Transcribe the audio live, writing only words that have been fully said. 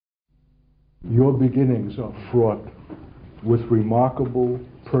Your beginnings are fraught with remarkable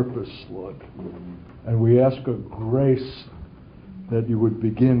purpose, Lord. And we ask a grace that you would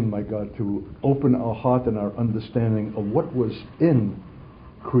begin, my God, to open our heart and our understanding of what was in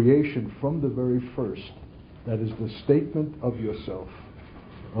creation from the very first. That is the statement of yourself,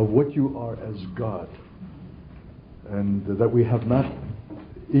 of what you are as God. And that we have not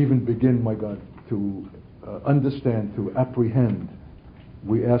even begin, my God, to understand, to apprehend.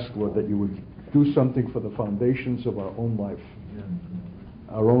 We ask, Lord, that you would do something for the foundations of our own life,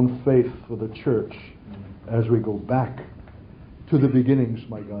 our own faith for the church, as we go back to the beginnings,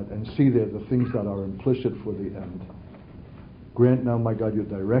 my God, and see there the things that are implicit for the end. Grant now, my God, your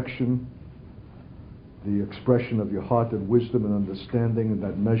direction, the expression of your heart and wisdom and understanding in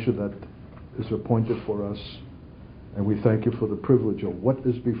that measure that is appointed for us. And we thank you for the privilege of what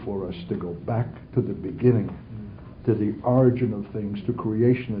is before us to go back to the beginning, to the origin of things, to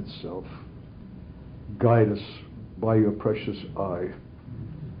creation itself. Guide us by your precious eye.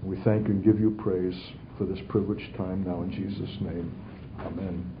 We thank you and give you praise for this privileged time now in Jesus' name.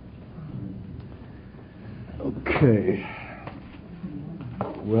 Amen. Okay.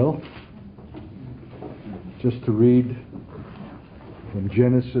 Well, just to read from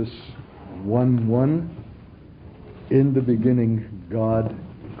Genesis 1:1. In the beginning, God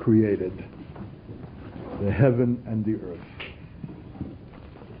created the heaven and the earth.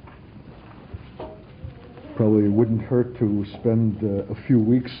 Probably wouldn't hurt to spend a few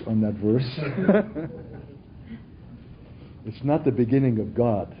weeks on that verse. It's not the beginning of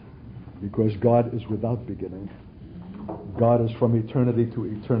God, because God is without beginning. God is from eternity to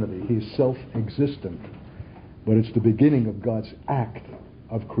eternity. He's self-existent. But it's the beginning of God's act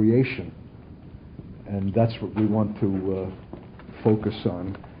of creation. And that's what we want to focus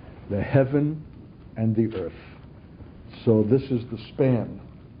on. The heaven and the earth. So this is the span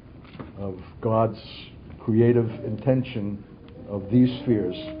of God's creative intention of these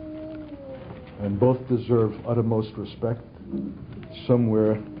spheres. And both deserve uttermost respect.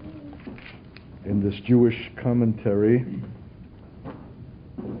 Somewhere in this Jewish commentary,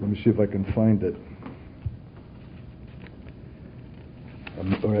 let me see if I can find it,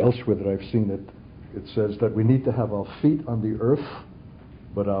 or elsewhere that I've seen it, it says that we need to have our feet on the earth,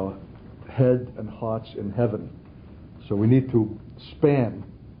 but our head and hearts in heaven. So we need to span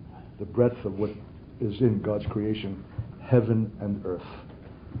the breadth of what is in God's creation, heaven and earth.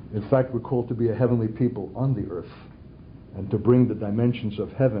 In fact, we're called to be a heavenly people on the earth, and to bring the dimensions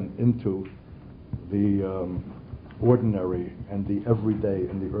of heaven into the ordinary and the everyday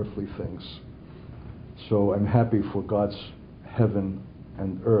and the earthly things. So I'm happy for God's heaven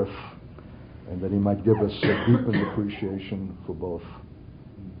and earth, and that he might give us a deepened appreciation for both.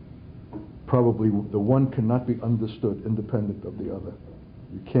 Probably the one cannot be understood independent of the other.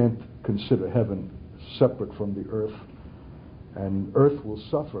 You can't consider heaven separate from the earth, and earth will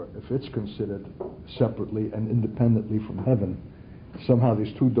suffer if it's considered separately and independently from heaven. Somehow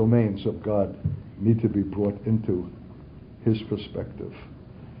these two domains of God need to be brought into his perspective.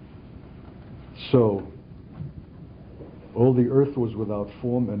 So, all the earth was without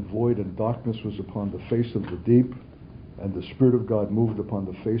form and void, and darkness was upon the face of the deep, and the Spirit of God moved upon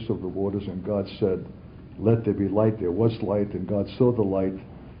the face of the waters, and God said, "Let there be light." There was light, and God saw the light,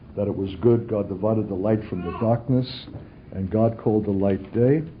 that it was good. God divided the light from the darkness, and God called the light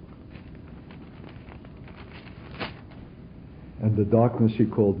day, and the darkness he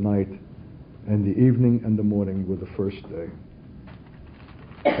called night, and the evening and the morning were the first day.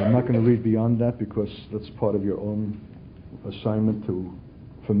 So I'm not going to read beyond that, because that's part of your own assignment to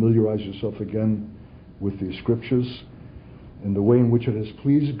familiarize yourself again with the scriptures and the way in which it has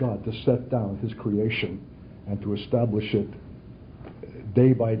pleased God to set down his creation and to establish it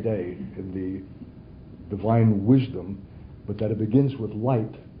day by day in the divine wisdom, but that it begins with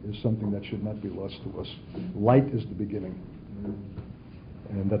light is something that should not be lost to us. Light is the beginning,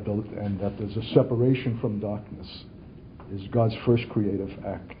 and that there's a separation from darkness is God's first creative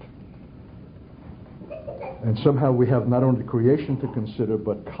act. And somehow we have not only creation to consider,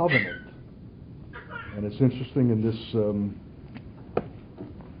 but covenant. And it's interesting in this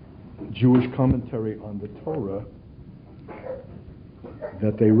Jewish commentary on the Torah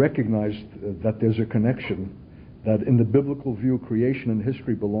that they recognized that there's a connection, that in the biblical view, creation and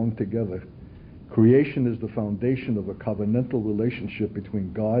history belong together. Creation is the foundation of a covenantal relationship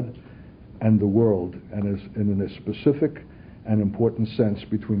between God and the world, and is in a specific and important sense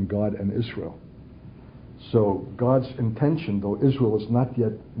between God and Israel. So God's intention, though Israel is not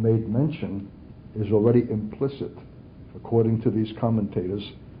yet made mention, is already implicit, according to these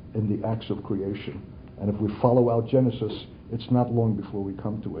commentators, in the acts of creation. And if we follow out Genesis, it's not long before we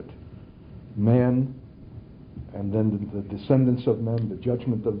come to it. man, and then the descendants of men, the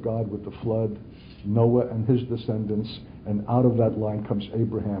judgment of God with the flood, Noah and his descendants, and out of that line comes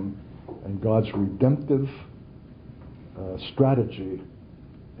Abraham, and God's redemptive strategy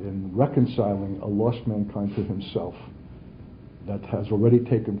in reconciling a lost mankind to himself that has already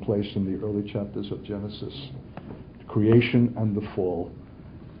taken place in the early chapters of Genesis, creation and the fall,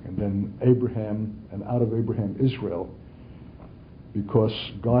 and then Abraham, and out of Abraham, Israel, because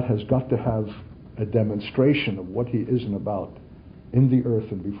God has got to have a demonstration of what he is and about in the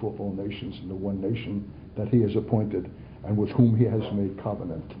earth and before all nations, in the one nation that he has appointed and with whom he has made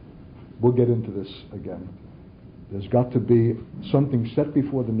covenant. We'll get into this again. There's got to be something set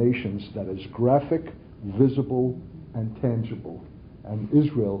before the nations that is graphic, visible, and tangible. And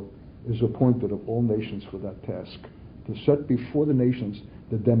Israel is appointed of all nations for that task, to set before the nations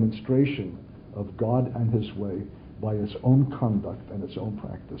the demonstration of God and his way by its own conduct and its own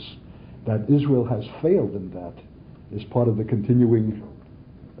practice. That Israel has failed in that is part of the continuing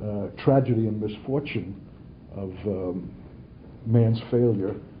tragedy and misfortune of man's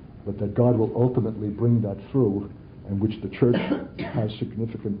failure, but that God will ultimately bring that through, and which the church has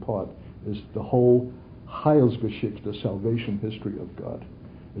significant part, is the whole Heilsgeschichte, the salvation history of God.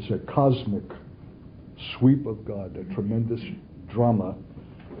 It's a cosmic sweep of God, a tremendous drama,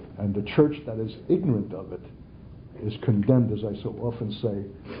 and the church that is ignorant of it is condemned, as I so often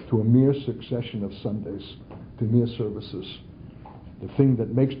say, to a mere succession of Sundays, to mere services. The thing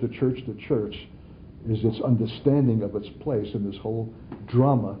that makes the church is its understanding of its place in this whole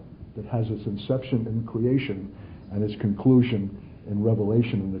drama that has its inception in creation and its conclusion in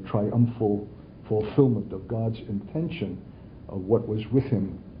Revelation, in the triumphal fulfillment of God's intention of what was with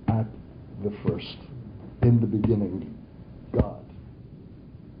him at the first. In the beginning, God.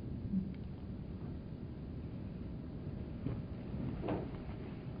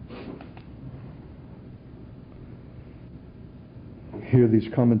 Here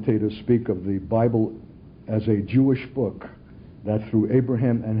these commentators speak of the Bible as a Jewish book that through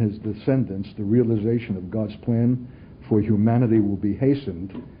Abraham and his descendants, the realization of God's plan for humanity will be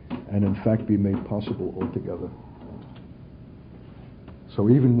hastened and in fact be made possible altogether. So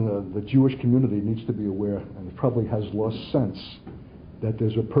even the Jewish community needs to be aware, and it probably has lost sense, that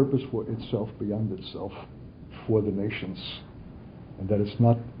there's a purpose for itself beyond itself for the nations, and that it's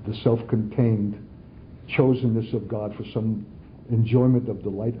not the self-contained chosenness of God for some enjoyment of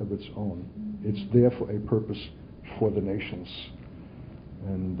delight of its own. It's there for a purpose for the nations.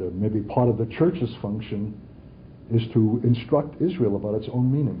 And maybe part of the church's function is to instruct Israel about its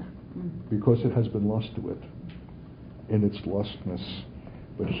own meaning, because it has been lost to it in its lostness.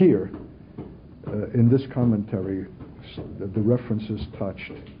 But here, in this commentary, the reference is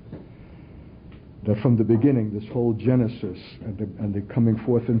touched that from the beginning, this whole Genesis and the coming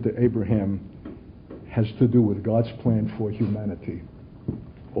forth into Abraham has to do with God's plan for humanity,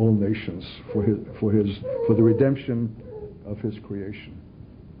 all nations, for the redemption of his creation.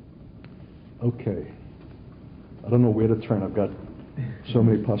 Okay. I don't know where to turn. I've got so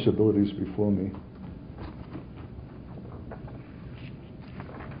many possibilities before me.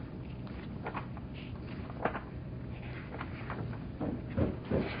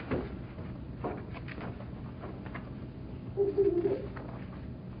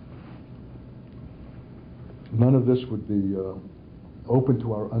 None of this would be open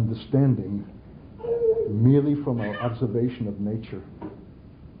to our understanding merely from our observation of nature.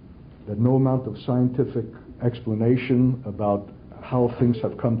 That no amount of scientific explanation about how things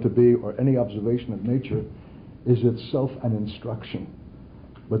have come to be or any observation of nature is itself an instruction,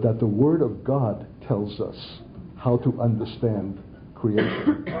 but that the Word of God tells us how to understand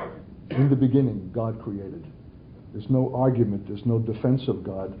creation. In the beginning, God created. There's no argument, there's no defense of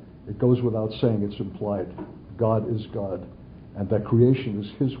God. It goes without saying, it's implied. God is God, and that creation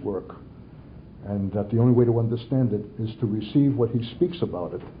is his work, and that the only way to understand it is to receive what he speaks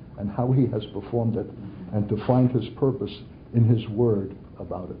about it and how he has performed it, and to find his purpose in his word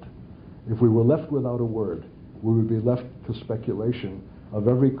about it. If we were left without a word, we would be left to speculation of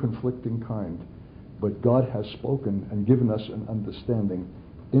every conflicting kind. But God has spoken and given us an understanding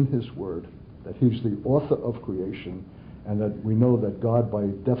in his word that he's the author of creation, and that we know that God, by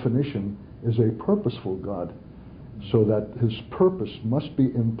definition, is a purposeful God, so that his purpose must be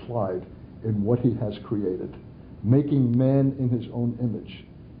implied in what he has created, making man in his own image,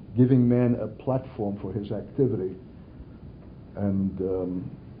 giving man a platform for his activity, and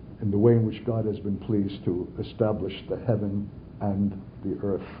in the way in which God has been pleased to establish the heaven and the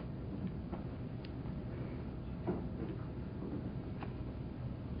earth.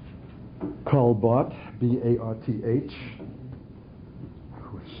 Karl Barth, B-A-R-T-H,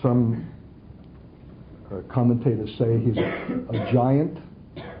 some commentators say he's a giant,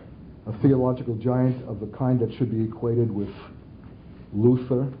 a theological giant of the kind that should be equated with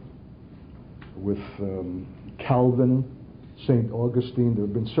Luther, with Calvin, St. Augustine. There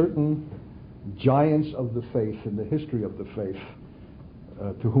have been certain giants of the faith in the history of the faith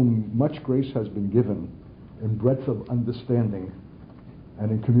to whom much grace has been given in breadth of understanding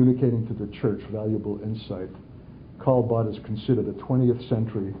and in communicating to the church valuable insight. Karl Barth is considered a 20th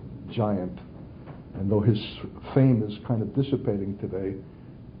century giant, and though his fame is kind of dissipating today,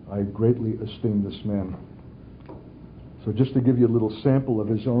 I greatly esteem this man. So just to give you a little sample of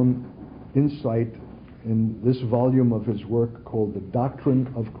his own insight in this volume of his work called The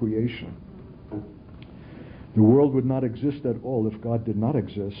Doctrine of Creation. The world would not exist at all if God did not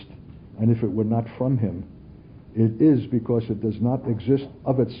exist, and if it were not from him. It is because it does not exist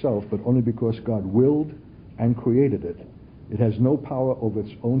of itself, but only because God willed and created it. It has no power over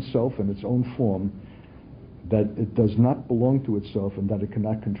its own self and its own form, that it does not belong to itself and that it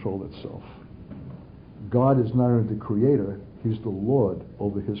cannot control itself. God is not only the creator, he's the Lord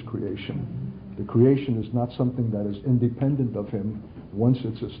over his creation. The creation is not something that is independent of him once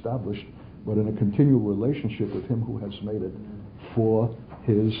it's established, but in a continual relationship with him who has made it for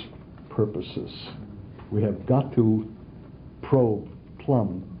his purposes. We have got to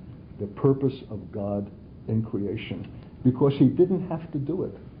plumb the purpose of God in creation, because he didn't have to do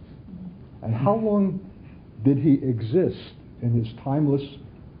it. And how long did he exist in his timeless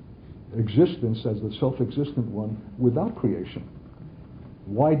existence as the self-existent one without creation?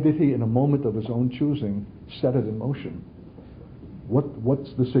 Why did he, in a moment of his own choosing, set it in motion?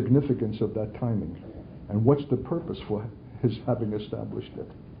 What's the significance of that timing? And what's the purpose for his having established it?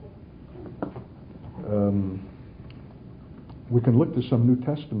 We can look to some New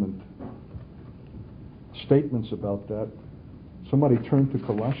Testament statements about that. Somebody turn to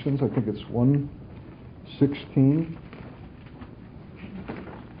Colossians, I think it's 1:16.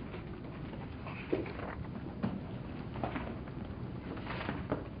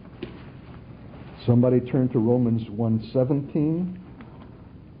 Somebody turn to Romans 1:17.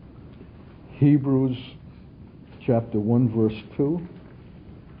 Hebrews chapter 1 verse 2.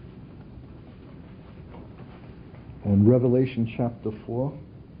 And Revelation chapter 4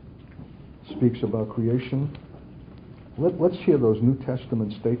 speaks about creation. Let's hear those New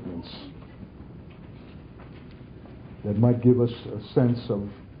Testament statements that might give us a sense of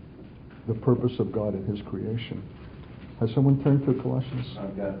the purpose of God in his creation. Has someone turned to Colossians?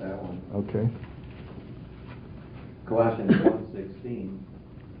 I've got that one. Okay. Colossians 1:16.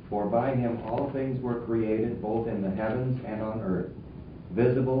 For by him all things were created, both in the heavens and on earth,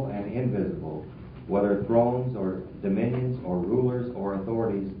 visible and invisible, whether thrones or dominions or rulers or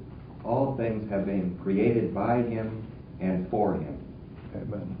authorities, all things have been created by him and for him.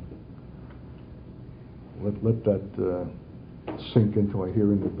 Amen. Let that sink into our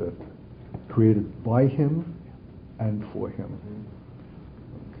hearing a bit. Created by him and for him.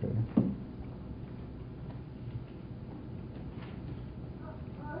 Okay.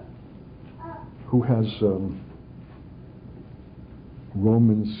 Who has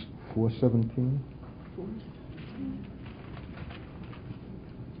Romans 4:17?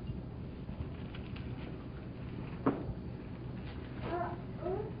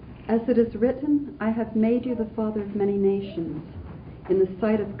 As it is written, I have made you the father of many nations, in the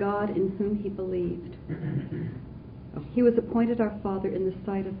sight of God in whom he believed. He was appointed our father in the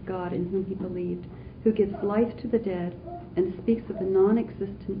sight of God in whom he believed, who gives life to the dead and speaks of the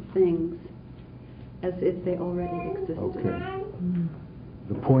non-existent things as if they already existed. Okay.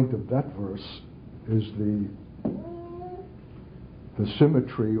 The point of that verse is the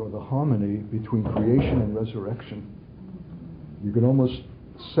symmetry or the harmony between creation and resurrection. You can almost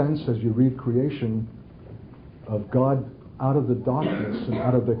sense as you read creation of God out of the darkness and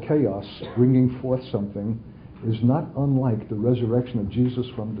out of the chaos bringing forth something is not unlike the resurrection of Jesus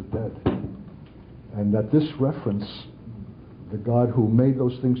from the dead. And that this reference, the God who made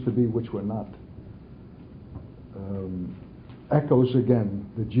those things to be which were not, echoes again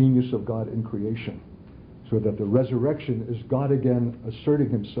the genius of God in creation, so that the resurrection is God again asserting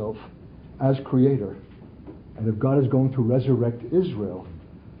himself as creator. And if God is going to resurrect Israel,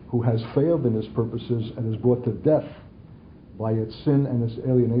 who has failed in his purposes and is brought to death by its sin and its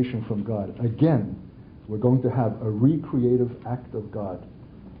alienation from God, again we're going to have a recreative act of God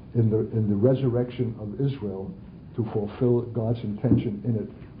in the resurrection of Israel to fulfill God's intention in it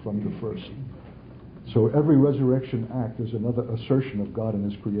from the first. So every resurrection act is another assertion of God and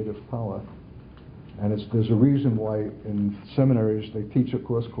his creative power. And there's a reason why in seminaries they teach a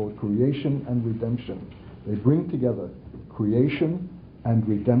course called Creation and Redemption. They bring together creation and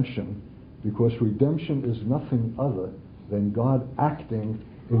redemption because redemption is nothing other than God acting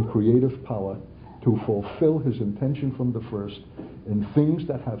in creative power to fulfill his intention from the first in things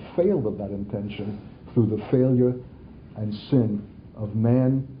that have failed of that intention through the failure and sin of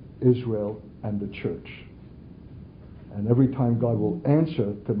man, Israel, and the church. And every time God will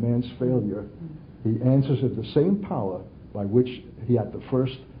answer to man's failure, he answers it the same power by which he at the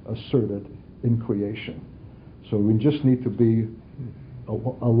first asserted in creation. So we just need to be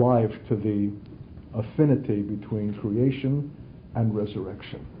alive to the affinity between creation and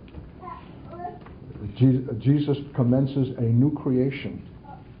resurrection. Jesus commences a new creation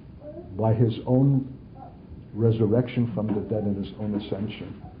by his own resurrection from the dead and his own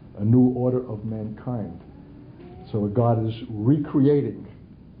ascension, a new order of mankind. So God is recreating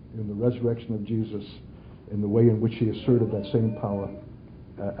in the resurrection of Jesus in the way in which he asserted that same power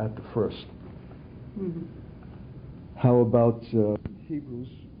at the first. Mm-hmm. How about Hebrews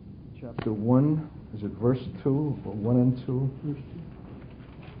chapter 1, is it verse 2 or 1 and 2?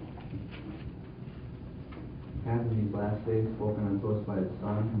 Has in these last days spoken unto us by his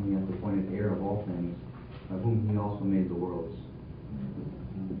Son, whom he hath appointed heir of all things, by whom he also made the worlds.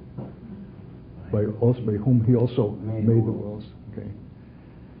 By whom he also made the worlds. Okay.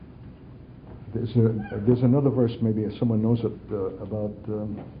 There's another verse, maybe someone knows it, about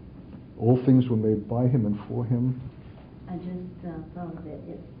all things were made by him and for him. I just thought of it.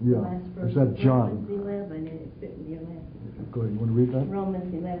 It's yeah. The last verse. Is that John? Romans 11, and it's written in the last. Go ahead. You want to read that?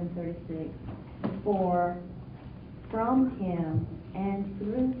 Romans 11:36. For from him and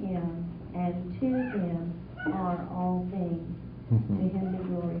through him and to him are all things. To him be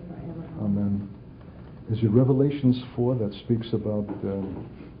glory forever. Amen. Is it Revelations 4 that speaks about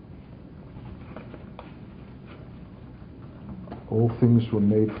all things were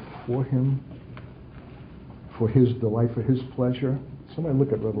made for him, for his delight, for his pleasure? Somebody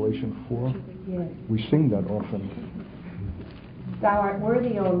look at Revelation 4. Yes. We sing that often. Thou art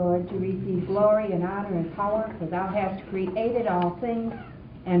worthy, O Lord, to receive glory and honor and power, for thou hast created all things,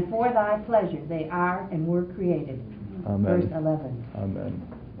 and for thy pleasure they are and were created. Amen. Verse 11. Amen.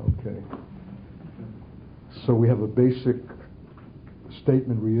 Okay. So we have a basic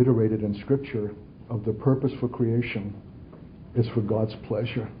statement reiterated in Scripture of the purpose for creation is for God's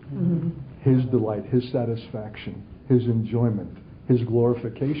pleasure, his delight, his satisfaction, his enjoyment, his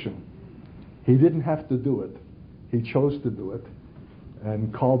glorification. He didn't have to do it. He chose to do it.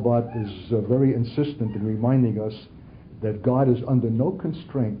 And Karl Barth is very insistent in reminding us that God is under no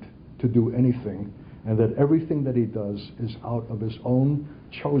constraint to do anything, and that everything that he does is out of his own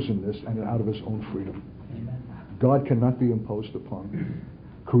chosenness and out of his own freedom. God cannot be imposed upon.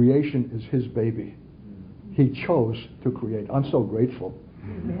 Creation is his baby. He chose to create. I'm so grateful.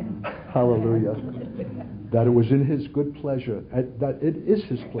 Hallelujah. That it was in his good pleasure, that it is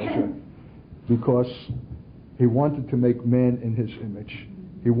his pleasure, because he wanted to make man in his image.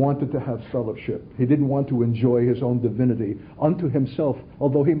 He wanted to have fellowship. He didn't want to enjoy his own divinity unto himself,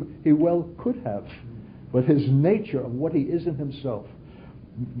 although he well could have. But his nature of what he is in himself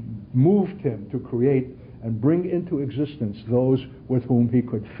moved him to create and bring into existence those with whom he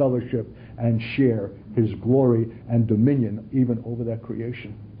could fellowship and share his glory and dominion even over that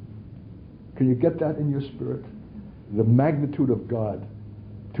creation. Can you get that in your spirit? The magnitude of God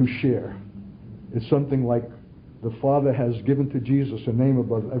to share. It's something like the Father has given to Jesus a name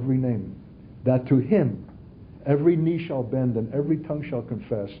above every name, that to him every knee shall bend and every tongue shall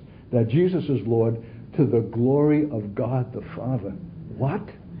confess that Jesus is Lord, to the glory of God the Father. What?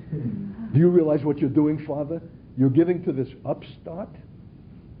 Do you realize what you're doing, Father? You're giving to this upstart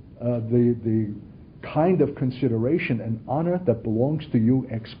the kind of consideration and honor that belongs to you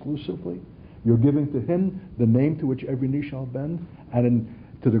exclusively. You're giving to him the name to which every knee shall bend, and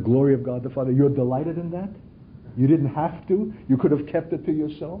to the glory of God the Father. You're delighted in that? You didn't have to. You could have kept it to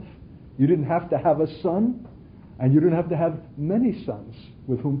yourself. You didn't have to have a son, and you didn't have to have many sons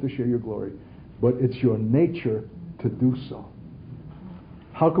with whom to share your glory. But it's your nature to do so.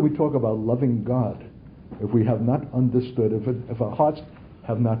 How can we talk about loving God if we have not understood, if our hearts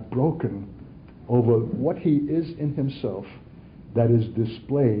have not broken over what he is in himself that is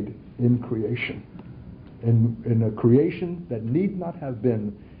displayed in creation? In a creation that need not have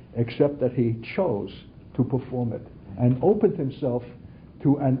been, except that he chose to perform it and opened himself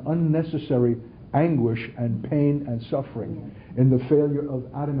to an unnecessary anguish and pain and suffering in the failure of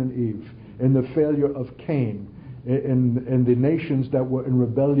Adam and Eve, in the failure of Cain, in the nations that were in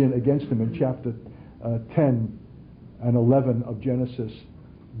rebellion against him in chapter 10 and 11 of Genesis.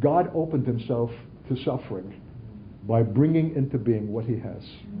 God opened himself to suffering by bringing into being what he has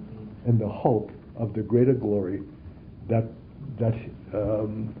in the hope of the greater glory that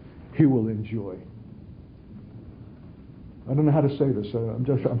he will enjoy. I don't know how to say this.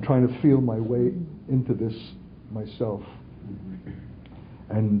 I'm trying to feel my way into this myself.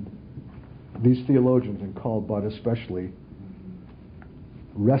 And these theologians, and Karl Barth especially,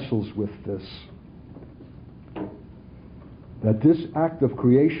 wrestles with this. That this act of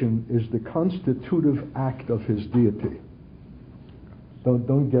creation is the constitutive act of his deity.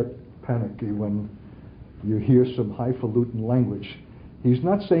 Don't get panicky when you hear some highfalutin language. He's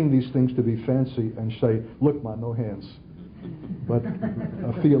not saying these things to be fancy and say, look, man, no hands. But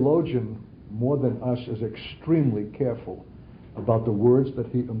a theologian, more than us, is extremely careful about the words that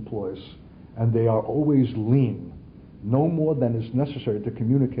he employs. And they are always lean, no more than is necessary to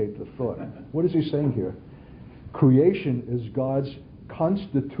communicate the thought. What is he saying here? Creation is God's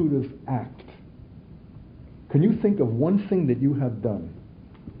constitutive act. Can you think of one thing that you have done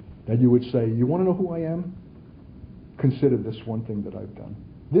that you would say, you want to know who I am? Consider this one thing that I've done.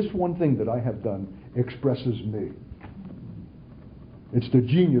 This one thing that I have done expresses me. It's the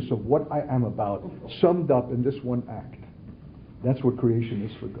genius of what I am about, summed up in this one act. That's what creation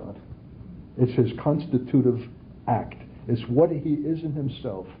is for God. It's his constitutive act. It's what he is in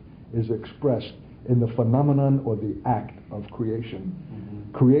himself is expressed in the phenomenon or the act of creation.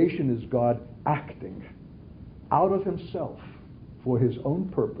 Creation is God acting out of himself for his own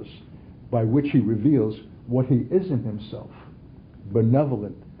purpose, by which he reveals what he is in himself: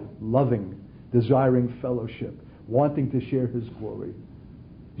 benevolent, loving, desiring fellowship, wanting to share his glory,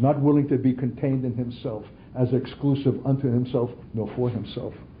 not willing to be contained in himself as exclusive unto himself nor for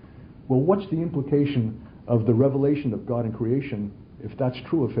himself. Well, what's the implication of the revelation of God in creation, if that's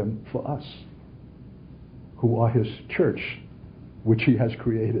true of him, for us, who are his church, which he has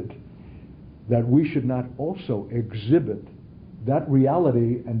created? That we should not also exhibit that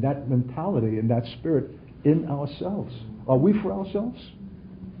reality and that mentality and that spirit in ourselves. Are we for ourselves?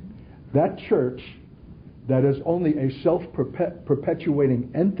 That church that is only a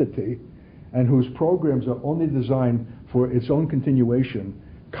self-perpetuating entity and whose programs are only designed for its own continuation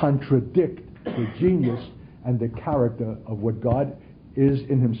contradict the genius and the character of what God is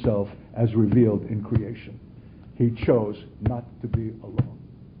in himself as revealed in creation. He chose not to be alone.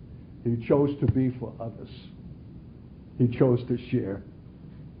 He chose to be for others. He chose to share.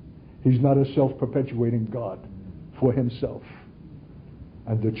 He's not a self-perpetuating God for himself.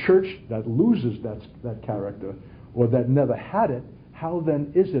 And the church that loses that character, or that never had it, how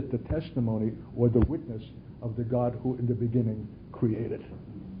then is it the testimony or the witness of the God who in the beginning created?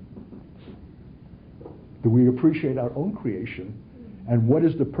 Do we appreciate our own creation? And what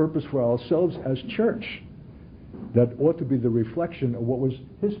is the purpose for ourselves as church? That ought to be the reflection of what was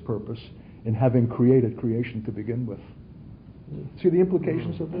his purpose in having created creation to begin with. See the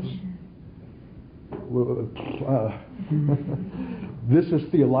implications of this? This is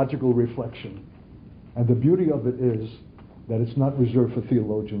theological reflection. And the beauty of it is that it's not reserved for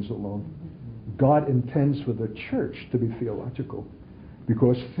theologians alone. God intends for the church to be theological,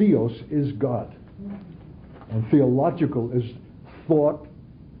 because theos is God. And theological is thought,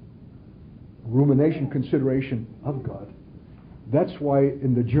 rumination, consideration of God. That's why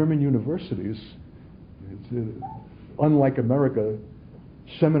in the German universities, unlike America,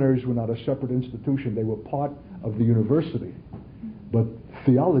 seminaries were not a separate institution. They were part of the university. But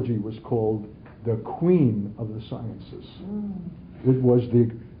theology was called the queen of the sciences. It was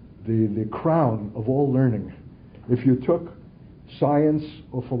the crown of all learning. If you took science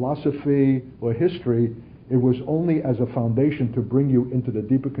or philosophy or history, it was only as a foundation to bring you into the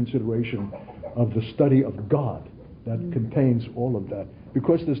deeper consideration of the study of God that contains all of that.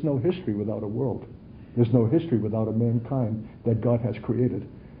 Because there's no history without a world. There's no history without a mankind that God has created.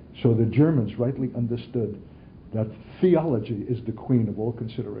 So the Germans rightly understood that theology is the queen of all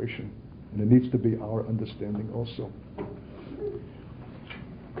consideration. And it needs to be our understanding also.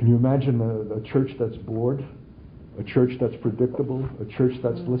 Can you imagine a church that's bored? A church that's predictable? A church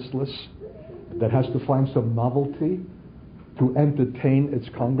that's listless? That has to find some novelty to entertain its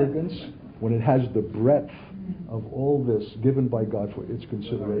congregants when it has the breadth of all this given by God for its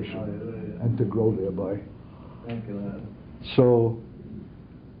consideration and to grow thereby. Thank you, Lord. So,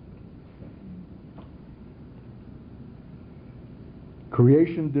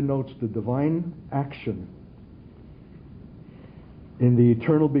 creation denotes the divine action in the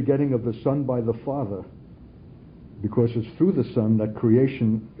eternal begetting of the Son by the Father, because it's through the Son that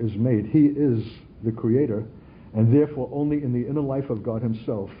creation is made. He is the Creator, and therefore only in the inner life of God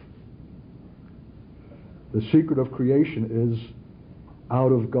himself. The secret of creation is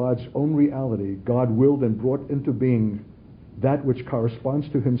out of God's own reality. God willed and brought into being that which corresponds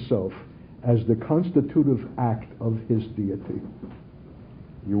to himself as the constitutive act of his deity.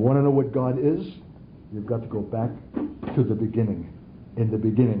 You want to know what God is? You've got to go back to the beginning. In the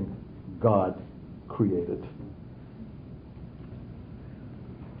beginning, God created.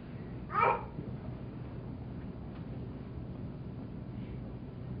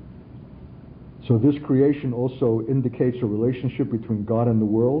 So this creation also indicates a relationship between God and the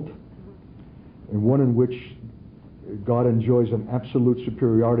world, and one in which God enjoys an absolute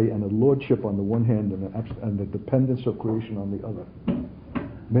superiority and a lordship on the one hand and the dependence of creation on the other.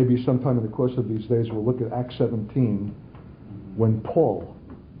 Maybe sometime in the course of these days we'll look at Acts 17, when Paul,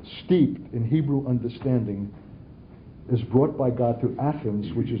 steeped in Hebrew understanding, is brought by God to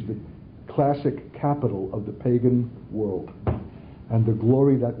Athens, which is the classic capital of the pagan world, and the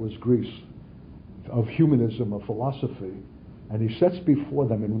glory that was Greece, of humanism, of philosophy. And he sets before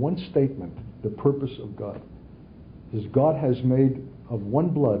them in one statement the purpose of God. He says, God has made of one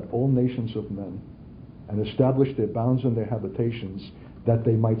blood all nations of men and established their bounds and their habitations, that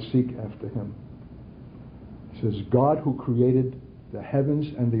they might seek after him. He says, God who created the heavens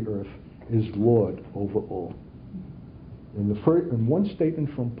and the earth is Lord over all. In one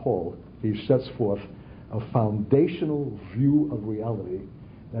statement from Paul, he sets forth a foundational view of reality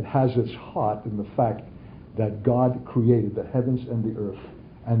that has its heart in the fact that God created the heavens and the earth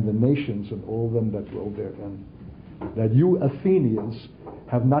and the nations and all them that dwell therein. That you Athenians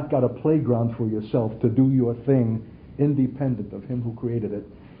have not got a playground for yourself to do your thing independent of him who created it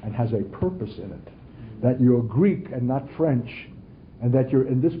and has a purpose in it. That you're Greek and not French, and that you're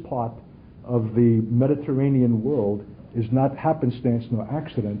in this part of the Mediterranean world is not happenstance nor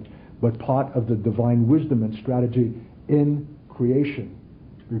accident, but part of the divine wisdom and strategy in creation.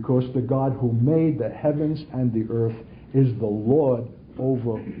 Because the God who made the heavens and the earth is the Lord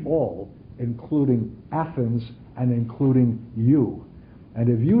over all, including Athens and including you. And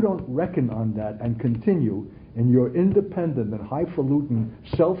if you don't reckon on that and continue in your independent and highfalutin,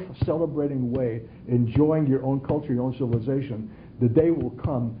 self-celebrating way, enjoying your own culture, your own civilization, the day will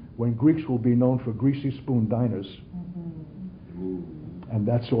come when Greeks will be known for greasy spoon diners. And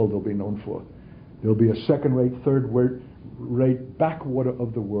that's all they'll be known for. There'll be a second-rate, third-rate backwater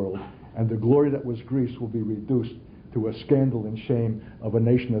of the world, and the glory that was Greece will be reduced to a scandal and shame of a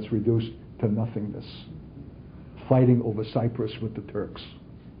nation that's reduced to nothingness, fighting over Cyprus with the Turks.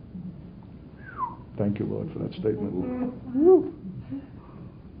 Thank you, Lord, for that statement.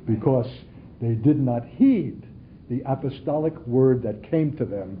 Because they did not heed the apostolic word that came to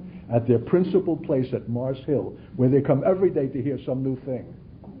them at their principal place at Mars Hill, where they come every day to hear some new thing.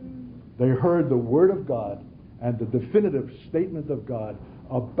 They heard the word of God and the definitive statement of God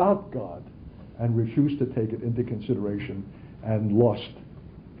about God and refused to take it into consideration and lost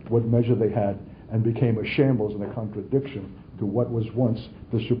what measure they had and became a shambles and a contradiction to what was once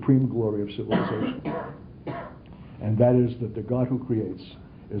the supreme glory of civilization. And that is that the God who creates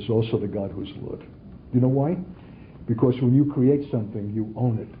is also the God who's Lord. Do you know why? Because when you create something, you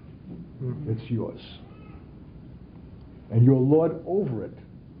own it. It's yours. And you're Lord over it,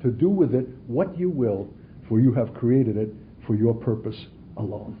 to do with it what you will, for you have created it for your purpose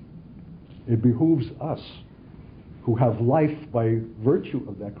alone. It behooves us, who have life by virtue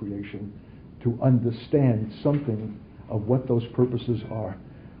of that creation, to understand something of what those purposes are.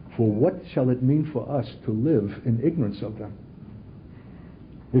 For what shall it mean for us to live in ignorance of them?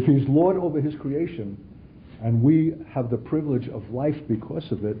 If he's Lord over his creation, and we have the privilege of life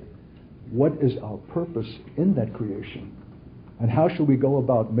because of it, what is our purpose in that creation? And how shall we go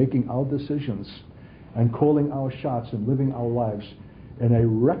about making our decisions and calling our shots and living our lives in a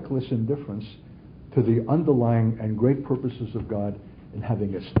reckless indifference to the underlying and great purposes of God in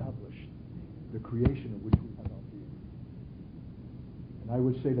having established the creation in which we have our being? And I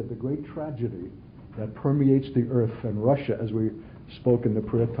would say that the great tragedy that permeates the earth and Russia, as we spoke in the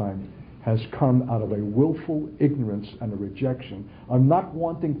prayer time, has come out of a willful ignorance and a rejection of not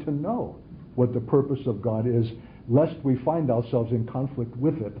wanting to know what the purpose of God is, lest we find ourselves in conflict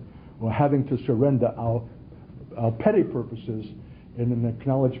with it or having to surrender our petty purposes in an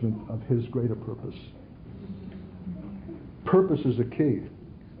acknowledgement of his greater purpose. Purpose is a key.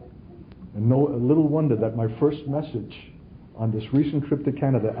 And little wonder that my first message on this recent trip to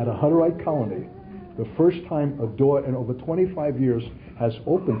Canada at a Hutterite colony, the first time a door in over 25 years has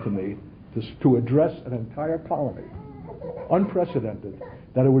opened to me to address an entire colony, unprecedented,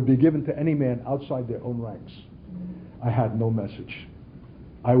 that it would be given to any man outside their own ranks. I had no message.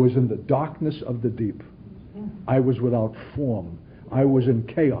 I was in the darkness of the deep. I was without form. I was in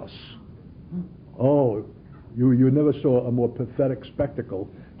chaos. Oh, you never saw a more pathetic spectacle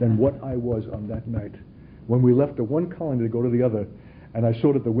than what I was on that night. When we left the one colony to go to the other, and I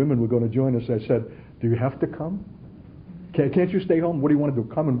saw that the women were going to join us, I said, "Do you have to come?" Can't you stay home? What do you want to do?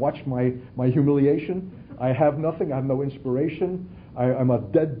 Come and watch my humiliation? I have nothing. I have no inspiration. I'm a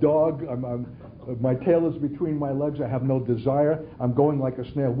dead dog. My tail is between my legs. I have no desire. I'm going like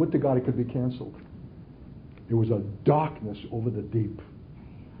a snail. Would to God it could be canceled. It was a darkness over the deep.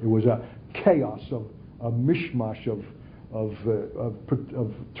 It was a chaos of a mishmash of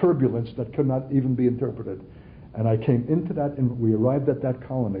turbulence that could not even be interpreted. And I came into that, and we arrived at that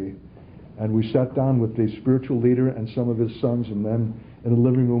colony, and we sat down with the spiritual leader and some of his sons and them in the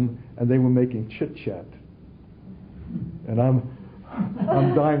living room, and they were making chit-chat. And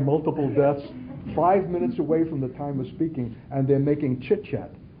I'm dying multiple deaths, 5 minutes away from the time of speaking, and they're making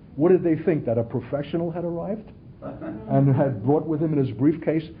chit-chat. What did they think, that a professional had arrived and had brought with him in his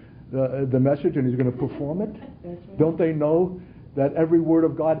briefcase the message, and he's going to perform it? Right. Don't they know that every word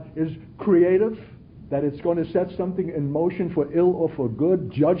of God is creative, that it's going to set something in motion for ill or for good,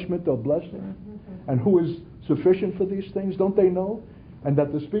 judgment or blessing? And who is sufficient for these things? Don't they know? And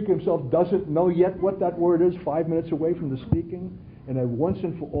that the speaker himself doesn't know yet what that word is 5 minutes away from the speaking, in a once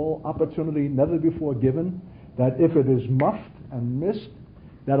and for all opportunity never before given, that if it is muffed and missed,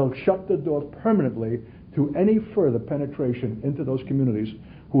 that'll shut the door permanently to any further penetration into those communities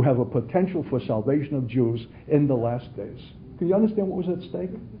who have a potential for salvation of Jews in the last days. Can you understand what was at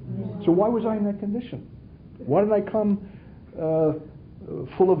stake? So why was I in that condition? Why did I come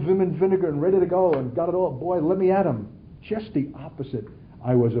full of vim and vinegar and ready to go and got it all? Boy, let me at him. Just the opposite.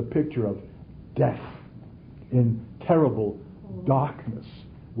 I was a picture of death in terrible darkness,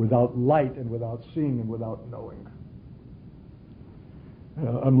 without light and without seeing and without knowing.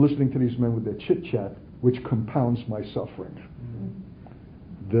 I'm listening to these men with their chit-chat, which compounds my suffering.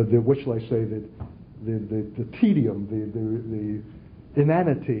 What shall I say? The tedium, the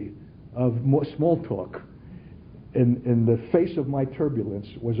inanity of small talk in the face of my turbulence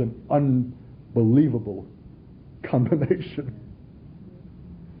was an unbelievable combination.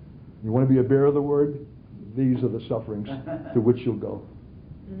 You want to be a bearer of the word? These are the sufferings to which you'll go.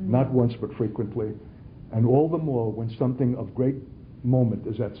 Not once, but frequently. And all the more when something of great moment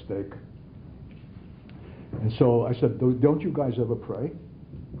is at stake. And so I said, don't you guys ever pray?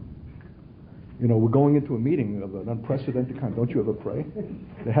 You know, we're going into a meeting of an unprecedented kind. Don't you ever pray?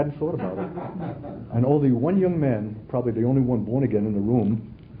 They hadn't thought about it. And only one young man, probably the only one born again in the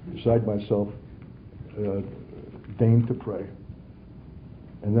room, beside myself, deigned to pray.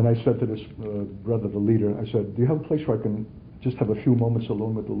 And then I said to this brother, the leader, I said, do you have a place where I can just have a few moments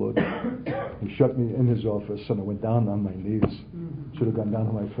alone with the Lord? He shut me in his office, and I went down on my knees. Should have gone down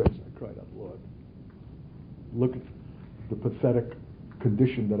on my face. I cried out, Lord, look at the pathetic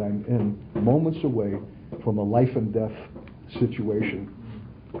condition that I'm in, moments away from a life and death situation,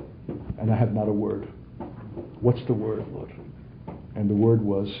 and I have not a word. What's the word, Lord? And the word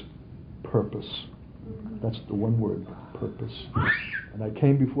was purpose. That's the one word, purpose. And I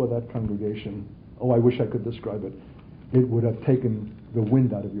came before that congregation. Oh, I wish I could describe it. It would have taken the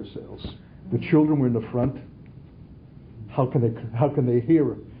wind out of your sails. The children were in the front. How can they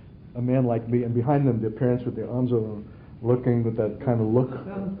hear a man like me? And behind them, their parents with their arms over them, looking with that kind of look.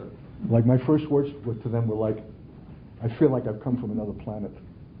 Like my first words to them were like, I feel like I've come from another planet.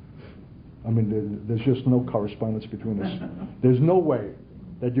 I mean, there's just no correspondence between us. There's no way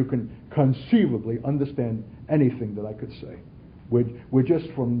that you can conceivably understand anything that I could say. We're just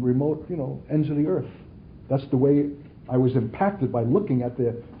from remote, ends of the earth. That's the way I was impacted by looking at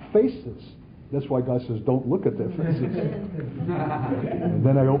their faces. That's why God says, don't look at their faces. And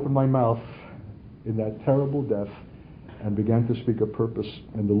then I opened my mouth in that terrible death and began to speak a purpose.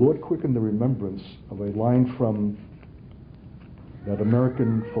 And the Lord quickened the remembrance of a line from that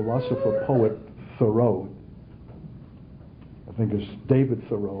American philosopher, poet, Thoreau. I think it's David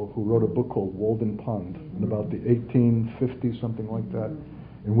Thoreau, who wrote a book called Walden Pond in about the 1850s, something like that,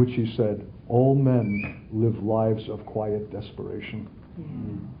 in which he said, all men live lives of quiet desperation.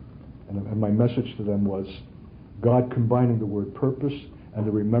 And my message to them was, God combining the word purpose and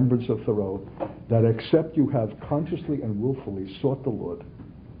the remembrance of Thoreau, that except you have consciously and willfully sought the Lord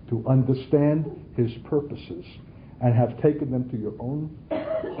to understand his purposes and have taken them to your own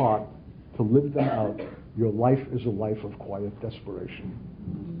heart to live them out, your life is a life of quiet desperation.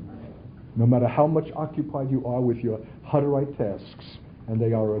 No matter how much occupied you are with your Hutterite tasks, and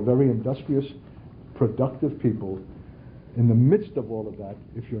they are a very industrious, productive people, in the midst of all of that,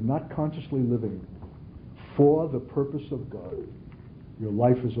 if you're not consciously living for the purpose of God, your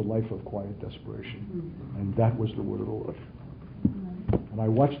life is a life of quiet desperation. And that was the word of the Lord. And I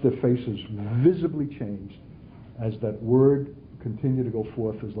watched their faces visibly change as that word continued to go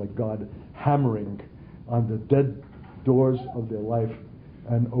forth, as like God hammering on the dead doors of their life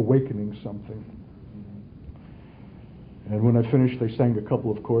and awakening something. And when I finished, they sang a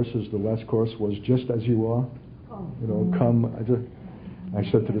couple of choruses. The last chorus was "Just as You Are." You know, come. I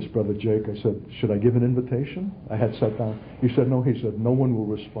said to this brother Jake, I said, should I give an invitation? I had sat down. He said, no. He said, no one will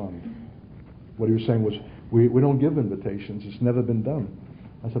respond. What he was saying was, we don't give invitations. It's never been done.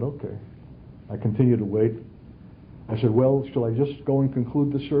 I said, okay. I continued to wait. I said, well, shall I just go and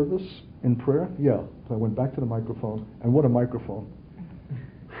conclude the service in prayer? Yeah. So I went back to the microphone, and what a microphone.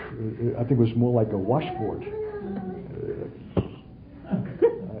 I think it was more like a washboard.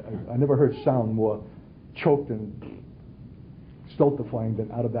 I never heard sound more choked and stultifying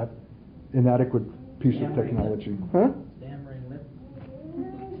than out of that inadequate piece of technology. Huh?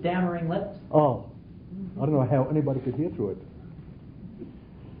 Stammering lips. Oh, I don't know how anybody could hear through it.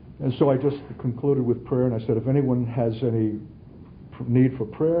 And so I just concluded with prayer, and I said, if anyone has any need for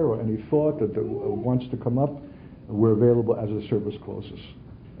prayer or any thought that wants to come up, we're available as the service closes.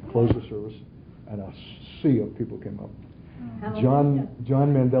 I closed the service, and a sea of people came up.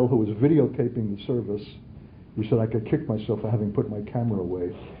 John Mandel, who was videotaping the service, he said, I could kick myself for having put my camera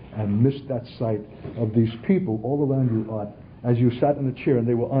away and missed that sight of these people all around you, Art, as you sat in a chair and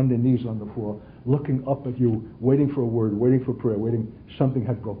they were on their knees on the floor, looking up at you, waiting for a word, waiting for prayer, waiting. Something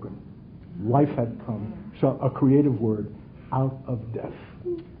had broken. Life had come. So a creative word out of death.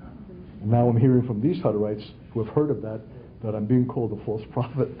 And now I'm hearing from these Hutterites who have heard of that I'm being called a false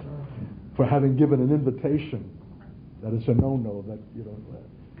prophet for having given an invitation, that it's a no-no, that you don't.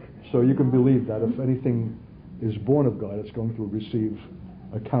 So you can believe that if anything is born of God, it's going to receive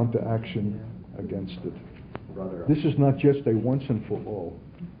a counteraction against it. This is not just a once and for all.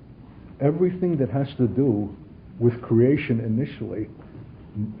 Everything that has to do with creation initially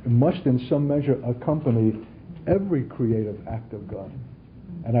must in some measure accompany every creative act of God.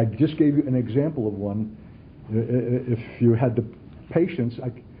 And I just gave you an example of one. If you had the patience,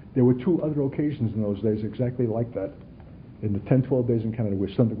 there were two other occasions in those days exactly like that. In the 10, 12 days in Canada where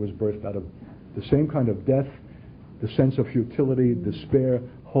something was birthed out of the same kind of death, the sense of futility, despair,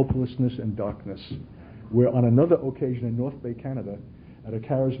 hopelessness, and darkness. Where on another occasion in North Bay, Canada, at a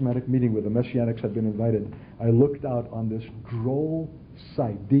charismatic meeting where the Messianics had been invited, I looked out on this droll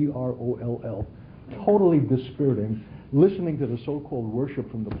sight, D-R-O-L-L, totally dispiriting, listening to the so-called worship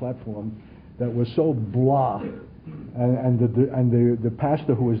from the platform that was so blah, and the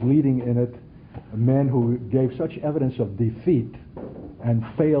pastor who was leading in it, a man who gave such evidence of defeat and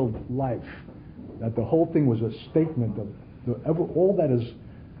failed life, that the whole thing was a statement of all that is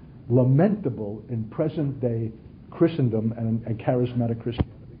lamentable in present-day Christendom and charismatic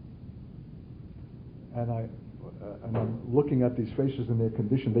Christianity. And I'm looking at these faces and their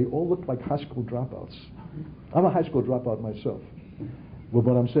condition. They all looked like high school dropouts. I'm a high school dropout myself. But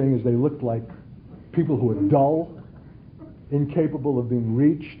what I'm saying is they looked like people who were dull, incapable of being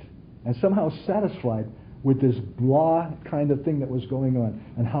reached, and somehow satisfied with this blah kind of thing that was going on.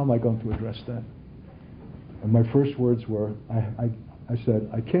 And how am I going to address that? And my first words were, I said,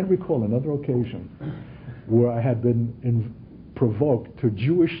 I can't recall another occasion where I had been provoked to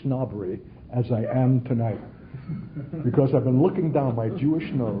Jewish snobbery as I am tonight. Because I've been looking down my Jewish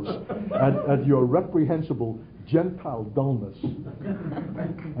nose at your reprehensible Gentile dullness.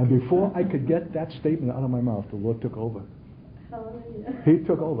 And before I could get that statement out of my mouth, the Lord took over. He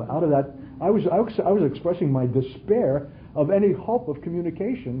took over. Out of that, I was expressing my despair of any hope of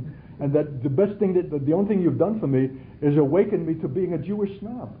communication, and that the only thing you've done for me is awaken me to being a Jewish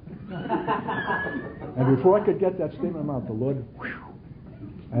snob. And before I could get that statement out of my mouth, the Lord,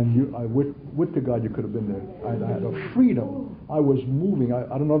 and I would to God you could have been there. I had a freedom. I was moving.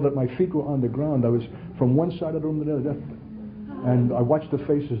 I don't know that my feet were on the ground. I was from one side of the room to the other. And I watched the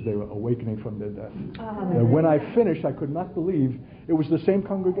faces they were awakening from their death. And when I finished, I could not believe it was the same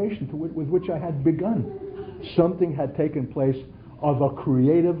congregation with which I had begun. Something had taken place of a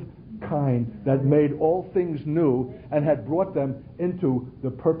creative kind that made all things new and had brought them into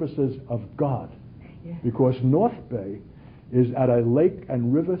the purposes of God. Because North Bay is at a lake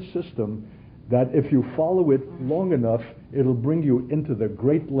and river system that if you follow it long enough, it'll bring you into the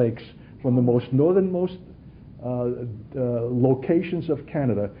Great Lakes from the most northernmost locations of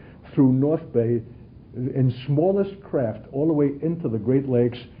Canada through North Bay in smallest craft all the way into the Great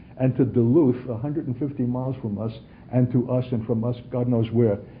Lakes and to Duluth, 150 miles from us, and to us, and from us, God knows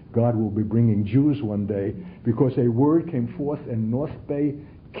where. God will be bringing Jews one day, because a word came forth in North Bay,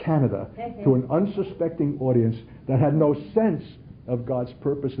 Canada, to an unsuspecting audience that had no sense of God's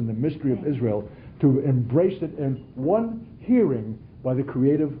purpose in the mystery of Israel, to embrace it in one hearing by the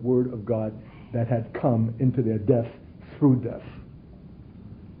creative word of God that had come into their death through death.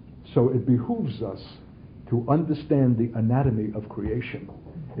 So it behooves us to understand the anatomy of creation.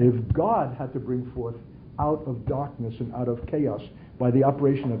 If God had to bring forth out of darkness and out of chaos by the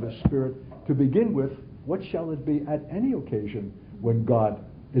operation of His Spirit. To begin with, what shall it be at any occasion when God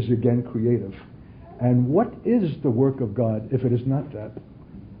is again creative? And what is the work of God if it is not that?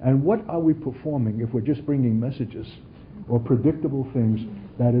 And what are we performing if we're just bringing messages or predictable things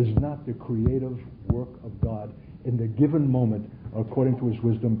that is not the creative work of God in the given moment according to His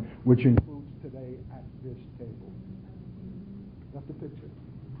wisdom, which includes today at this table? That's the picture.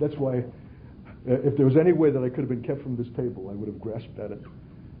 That's why if there was any way that I could have been kept from this table, I would have grasped at it.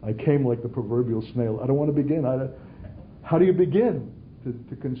 I came like the proverbial snail. I don't want to begin. How do you begin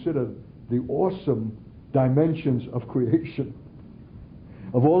to consider the awesome dimensions of creation?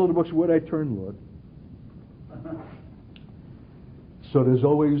 Of all of the books, where'd I turn, Lord? So there's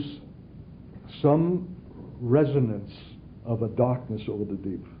always some resonance of a darkness over the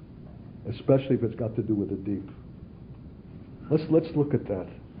deep, especially if it's got to do with the deep. Let's look at that.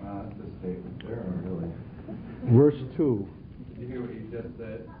 That's a statement there, really. Verse 2. Did you hear what he just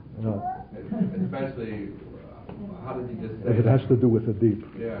said? No. Especially, how did he just say If it has to do with the deep.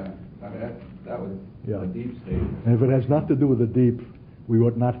 Yeah, I mean, that was Yeah. a deep statement. And if it has not to do with the deep, we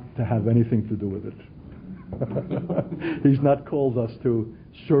ought not to have anything to do with it. He's not called us to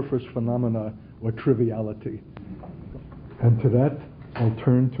surface phenomena or triviality. And to that, I'll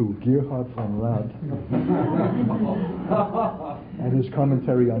turn to Gerhard von Rad and his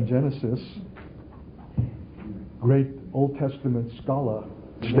commentary on Genesis. Great Old Testament scholar.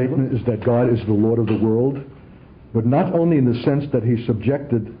 Statement is that God is the Lord of the world, but not only in the sense that He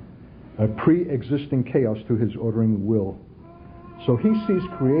subjected a pre-existing chaos to His ordering will. So he sees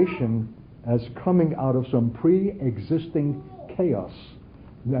creation as coming out of some pre-existing chaos.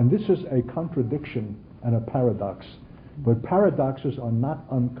 And this is a contradiction and a paradox. But paradoxes are not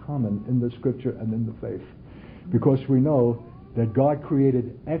uncommon in the Scripture and in the faith, because we know that God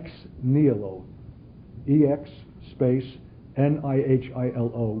created ex nihilo, E-X space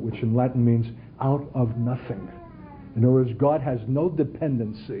N-I-H-I-L-O, which in Latin means out of nothing. In other words, God has no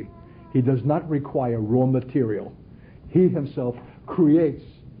dependency. He does not require raw material. He Himself creates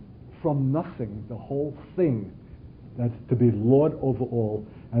from nothing the whole thing, that to be Lord over all,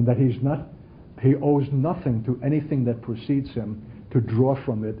 and that He owes nothing to anything that precedes Him to draw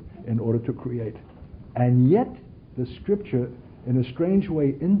from it in order to create. And yet, the Scripture, in a strange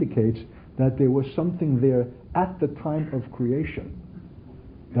way, indicates that there was something there at the time of creation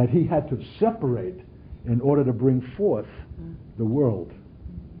that He had to separate in order to bring forth the world.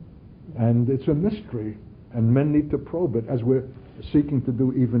 And it's a mystery, and men need to probe it, as we're seeking to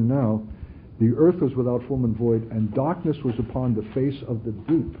do even now. The earth was without form and void, and darkness was upon the face of the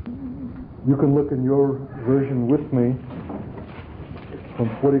deep. You can look in your version with me from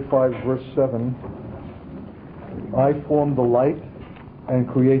 45 verse 7. I form the light and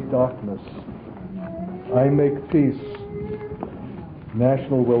create darkness. I make peace,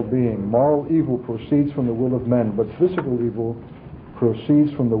 national well-being. Moral evil proceeds from the will of men, but physical evil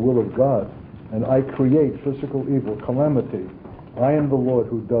proceeds from the will of God. And I create physical evil, calamity. I am the Lord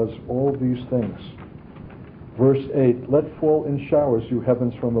who does all these things. Verse 8, let fall in showers, you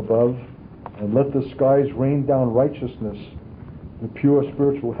heavens from above, and let the skies rain down righteousness, the pure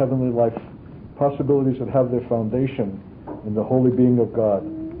spiritual heavenly life, possibilities that have their foundation in the holy being of God.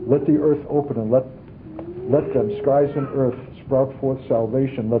 Let the earth open and let them, skies and earth, sprout forth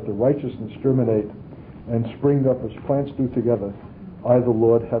salvation. Let the righteousness germinate and spring up as plants do together. I, the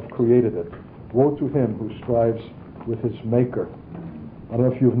Lord, have created it. Woe to him who strives with his maker. I don't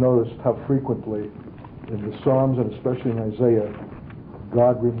know if you've noticed how frequently in the Psalms, and especially in Isaiah,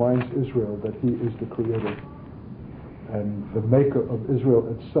 God reminds Israel that He is the Creator and the maker of Israel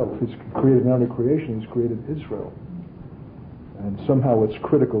itself. He's created not only creation, He's created Israel. And somehow it's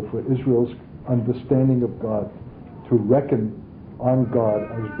critical for Israel's understanding of God to reckon on God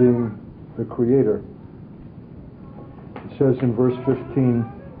as being the Creator. It says in verse 15,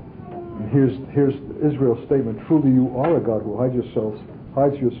 and here's Israel's statement, truly you are a God who hides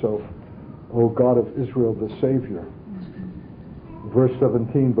yourself, O God of Israel, the Savior. Verse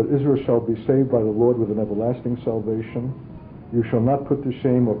 17, but Israel shall be saved by the Lord with an everlasting salvation. You shall not put to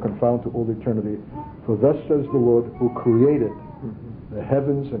shame or confound to all eternity. For thus says the Lord, who created the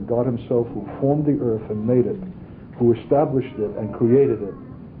heavens, and God Himself, who formed the earth and made it, who established it and created it,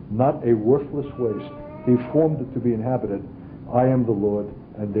 not a worthless waste. He formed it to be inhabited. I am the Lord,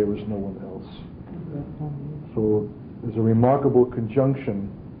 and there is no one else. So there's a remarkable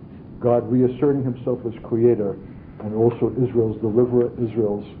conjunction, God reasserting Himself as Creator, and also Israel's deliverer,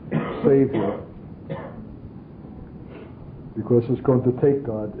 Israel's Savior, because it's going to take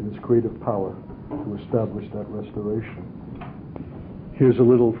God in His creative power to establish that restoration. Here's a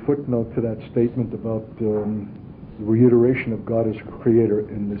little footnote to that statement about the reiteration of God as creator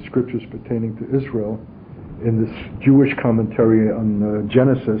in the scriptures pertaining to Israel. In this Jewish commentary on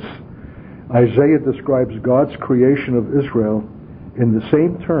Genesis, Isaiah describes God's creation of Israel in the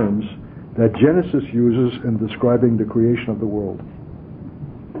same terms that Genesis uses in describing the creation of the world.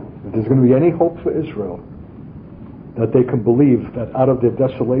 If there's going to be any hope for Israel, that they can believe that out of their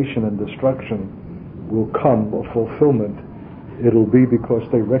desolation and destruction will come a fulfillment, it'll be because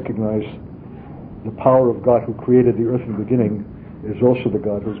they recognize the power of God who created the earth in the beginning is also the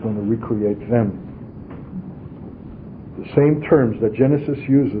God who's going to recreate them. The same terms that Genesis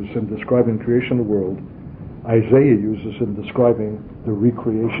uses in describing the creation of the world, Isaiah uses in describing the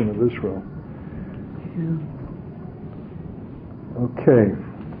recreation of Israel. Okay.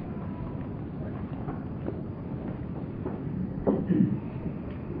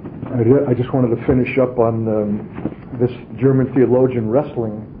 I just wanted to finish up on this German theologian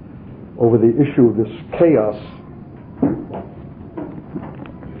wrestling over the issue of this chaos.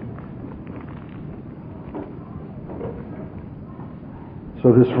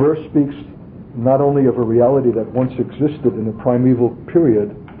 So this verse speaks not only of a reality that once existed in a primeval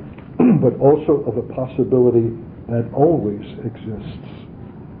period, but also of a possibility that always exists.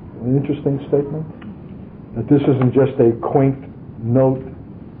 An interesting statement? That this isn't just a quaint note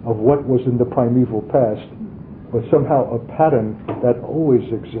of what was in the primeval past, but somehow a pattern that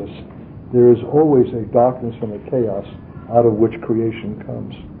always exists. There is always a darkness and a chaos out of which creation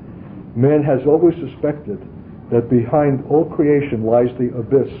comes. Man has always suspected that behind all creation lies the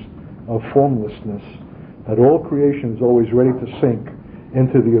abyss of formlessness, that all creation is always ready to sink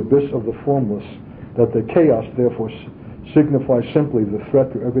into the abyss of the formless, that the chaos therefore signifies simply the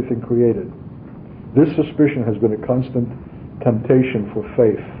threat to everything created. This suspicion has been a constant temptation for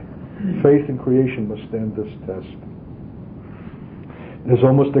faith. Faith in creation must stand this test. There's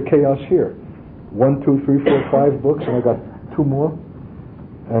almost a chaos here. 1, 2, 3, 4, 5 books, and I got 2 more.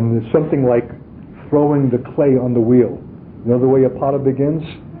 And it's something like throwing the clay on the wheel. You know the way a potter begins?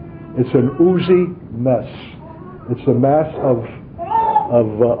 It's an oozy mess. It's a mass of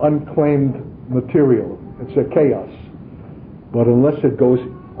unclaimed material. It's a chaos. But unless it goes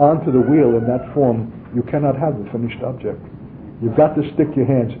onto the wheel in that form, you cannot have the finished object. You've got to stick your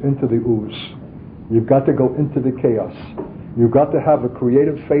hands into the ooze. You've got to go into the chaos. You've got to have a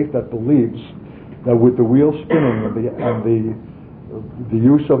creative faith that believes that with the wheel spinning and the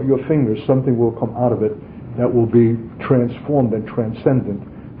use of your fingers, something will come out of it that will be transformed and transcendent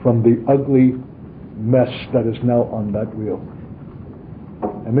from the ugly mess that is now on that wheel.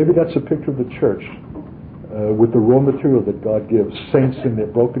 And maybe that's a picture of the church with the raw material that God gives, saints in their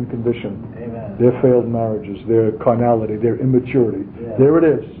broken condition, Amen. Their failed marriages, their carnality, their immaturity. Yes. There it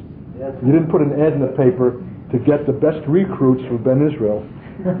is. Yes. You didn't put an ad in the paper to get the best recruits for Ben Israel.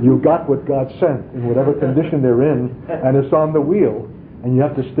 You got what God sent in whatever condition they're in, and it's on the wheel, and you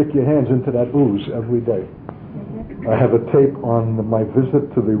have to stick your hands into that ooze every day. I have a tape on my visit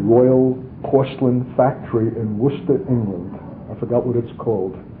to the Royal Porcelain Factory in Worcester, England. I forgot what it's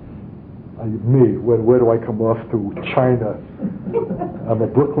called. Where do I come off to China? I'm a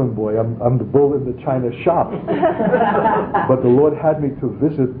Brooklyn boy. I'm the bull in the China shop. But the Lord had me to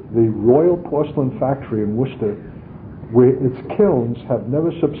visit the Royal Porcelain Factory in Worcester, where its kilns have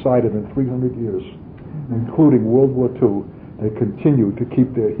never subsided in 300 years, including World War II. They continue to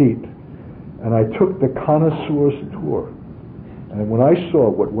keep their heat. And I took the connoisseur's tour. And when I saw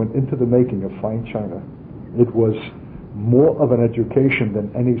what went into the making of fine china, it was more of an education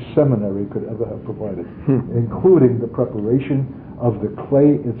than any seminary could ever have provided, including the preparation of the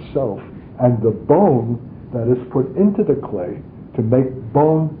clay itself and the bone that is put into the clay to make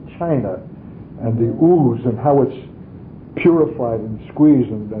bone china, and the ooze and how it's purified and squeezed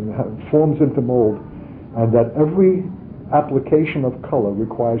and forms into mold, and that every application of color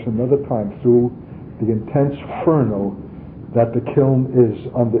requires another time through the intense furnace that the kiln is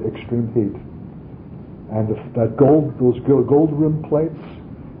under extreme heat. And those gold rim plates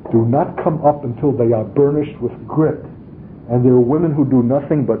do not come up until they are burnished with grit. And there are women who do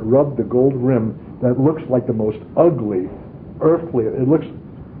nothing but rub the gold rim that looks like the most ugly, earthly. It looks,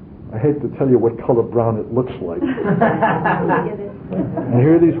 I hate to tell you what color brown it looks like. And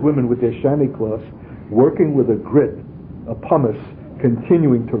here are these women with their chamois cloths working with a grit, a pumice,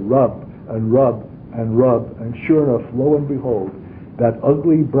 continuing to rub and rub and rub. And sure enough, lo and behold, that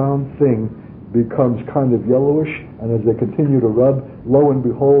ugly brown thing becomes kind of yellowish, and as they continue to rub, lo and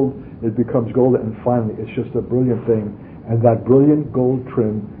behold, it becomes golden, and finally it's just a brilliant thing, and that brilliant gold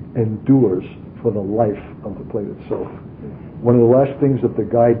trim endures for the life of the plate itself. One of the last things that the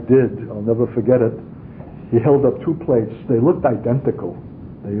guy did, I'll never forget it, he held up two plates. They looked identical.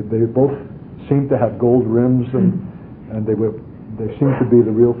 They both seemed to have gold rims, and they seemed to be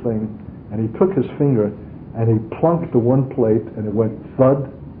the real thing. And he took his finger and he plunked the one plate, and it went thud.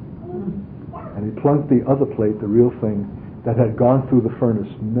 And he plunked the other plate, the real thing, that had gone through the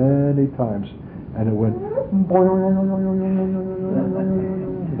furnace many times, and it went.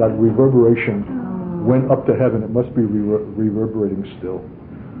 That reverberation went up to heaven. It must be reverberating still.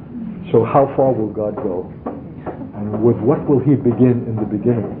 So how far will God go? And with what will he begin in the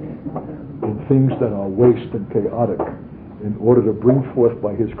beginning? In things that are waste and chaotic, in order to bring forth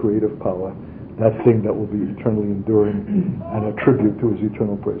by his creative power that thing that will be eternally enduring and a tribute to his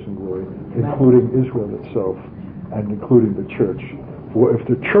eternal praise and glory, including Israel itself and including the church. For if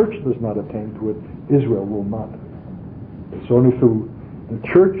the church does not attain to it, Israel will not. It's only through the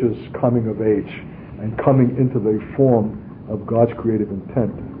church's coming of age and coming into the form of God's creative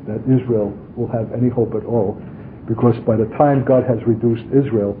intent that Israel will have any hope at all, because by the time God has reduced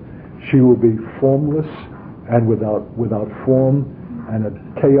Israel, she will be formless and without form, and a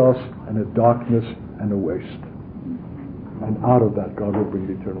chaos and a darkness and a waste. And out of that God will bring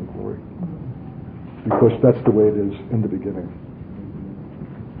the eternal glory, because that's the way it is in the beginning.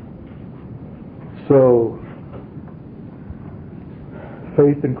 So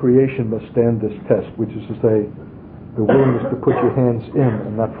faith in creation must stand this test, which is to say, the willingness to put your hands in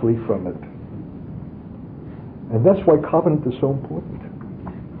and not flee from it. And that's why covenant is so important.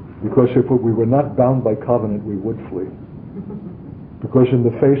 Because if we were not bound by covenant, we would flee. Because in the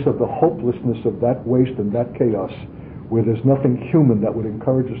face of the hopelessness of that waste and that chaos, where there's nothing human that would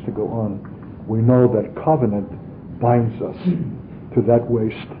encourage us to go on, we know that covenant binds us to that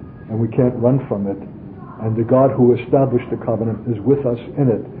waste, and we can't run from it. And the God who established the covenant is with us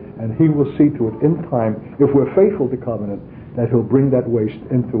in it, and he will see to it in time, if we're faithful to covenant, that he'll bring that waste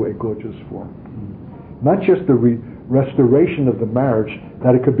into a gorgeous form. Not just the restoration of the marriage,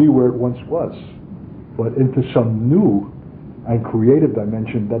 that it could be where it once was, but into some new and creative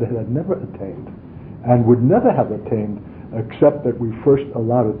dimension that it had never attained, and would never have attained except that we first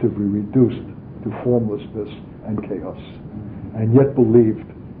allowed it to be reduced to formlessness and chaos, and yet believed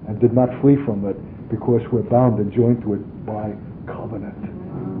and did not flee from it, because we're bound and joined to it by covenant.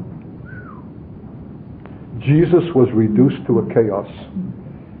 Jesus was reduced to a chaos,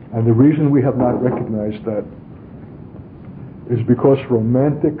 and the reason we have not recognized that is because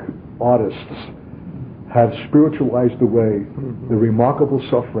romantic artists have spiritualized away the remarkable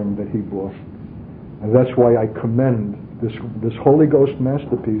suffering that he bore. And that's why I commend this Holy Ghost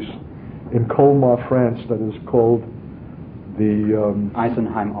masterpiece in Colmar, France, that is called the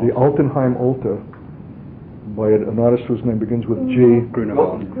Altenheim Altar, by an artist whose name begins with G.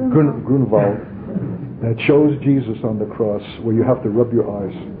 Grunewald, that shows Jesus on the cross, where you have to rub your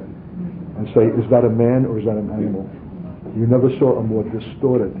eyes and say, is that a man or is that an animal? You never saw a more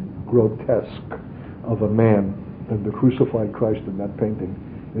distorted, grotesque of a man than the crucified Christ in that painting.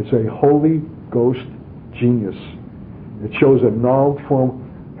 It's a Holy Ghost genius. It shows a gnarled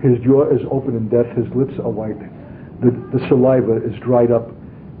form. His jaw is open in death. His lips are white. The saliva is dried up.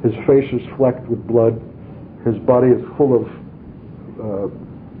 His face is flecked with blood. His body is full of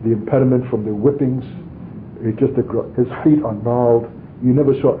the impediment from the whippings. His feet are gnarled. You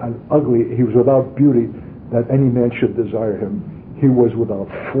never saw an ugly. He was without beauty that any man should desire him. He was without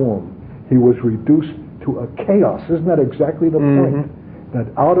form. He was reduced to a chaos. Isn't that exactly the point?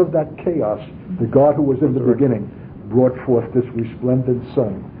 That out of that chaos, the God who was in the beginning brought forth this resplendent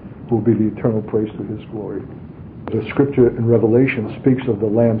Son, who will be the eternal praise to his glory. The scripture in Revelation speaks of the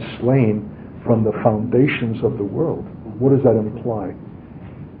Lamb slain from the foundations of the world. What does that imply?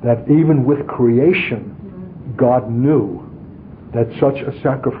 That even with creation, God knew that such a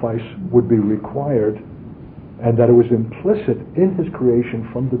sacrifice would be required, and that it was implicit in his creation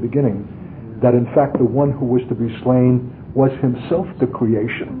from the beginning that in fact the one who was to be slain was himself the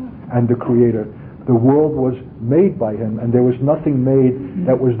creation and the creator. The world was made by him, and there was nothing made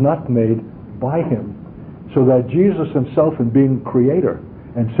that was not made by him. So that Jesus himself, in being creator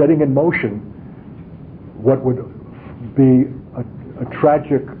and setting in motion what would be a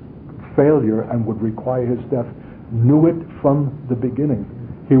tragic failure and would require his death, knew it from the beginning.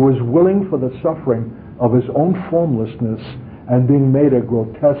 He was willing for the suffering of his own formlessness and being made a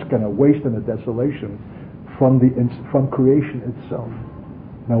grotesque and a waste and a desolation from creation itself.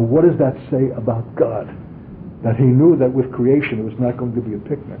 Now, what does that say about God? That he knew that with creation it was not going to be a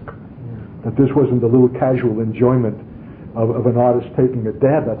picnic. That this wasn't a little casual enjoyment of an artist taking a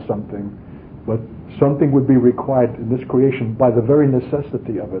dab at something, but something would be required in this creation by the very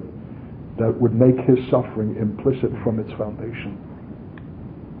necessity of it that would make his suffering implicit from its foundation.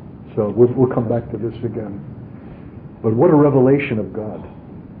 So we'll come back to this again. But what a revelation of God.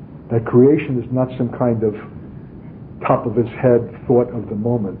 That creation is not some kind of top of his head thought of the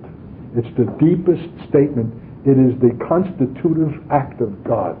moment. It's the deepest statement. It is the constitutive act of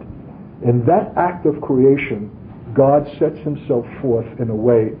God. In that act of creation, God sets himself forth in a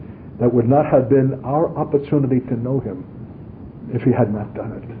way that would not have been our opportunity to know him if he had not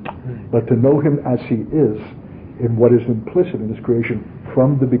done it. But to know him as he is in what is implicit in his creation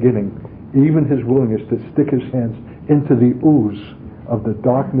from the beginning, even his willingness to stick his hands into the ooze of the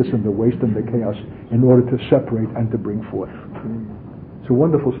darkness and the waste and the chaos in order to separate and to bring forth. It's a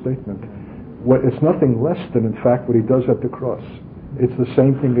wonderful statement. It's nothing less than, in fact, what he does at the cross. It's the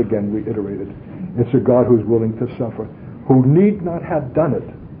same thing again, reiterated. It's a God who's willing to suffer, who need not have done it,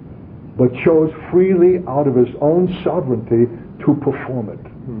 but chose freely out of his own sovereignty to perform it.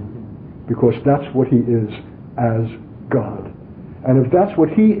 Because that's what he is as God. And if that's what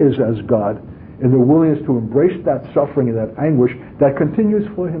he is as God, in the willingness to embrace that suffering and that anguish that continues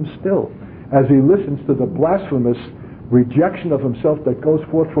for him still, as he listens to the blasphemous rejection of himself that goes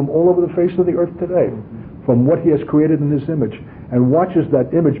forth from all over the face of the earth today, from what he has created in his image, and watches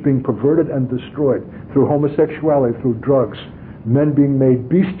that image being perverted and destroyed through homosexuality, through drugs, men being made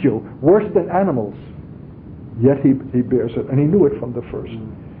bestial, worse than animals. Yet he bears it, and he knew it from the first,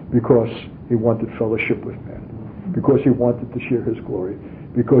 because he wanted fellowship with man, because he wanted to share his glory,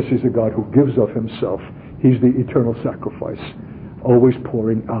 because he's a God who gives of himself. He's the eternal sacrifice, always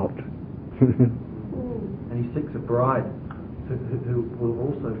pouring out. And he seeks a bride who will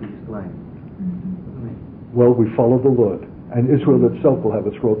also be slain. Well, we follow the Lord, and Israel itself will have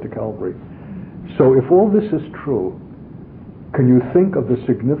its road to Calvary. So if all this is true, can you think of the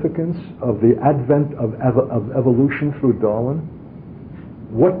significance of the advent of evolution through Darwin?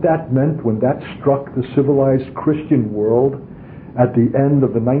 What that meant when that struck the civilized Christian world at the end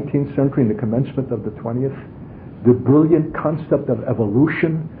of the 19th century and the commencement of the 20th? The brilliant concept of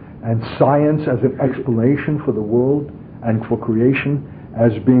evolution and science as an explanation for the world and for creation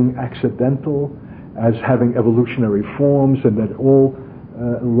as being accidental, as having evolutionary forms, and that all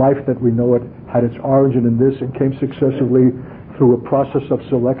life that we know it had its origin in this and came successively through a process of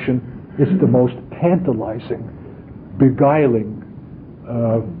selection. It's the most tantalizing, beguiling,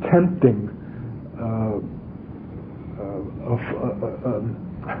 tempting,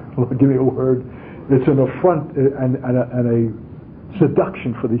 give me a word. It's an affront and a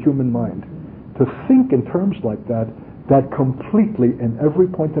seduction for the human mind to think in terms like that completely, in every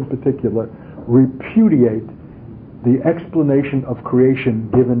point in particular, repudiate the explanation of creation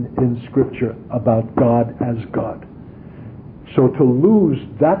given in Scripture about God as God. So to lose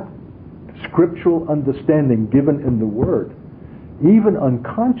that scriptural understanding given in the Word, even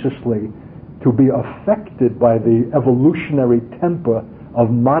unconsciously, to be affected by the evolutionary temper of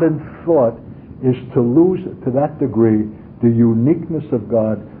modern thought, is to lose to that degree the uniqueness of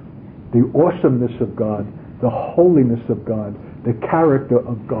God, the awesomeness of God, the holiness of God, the character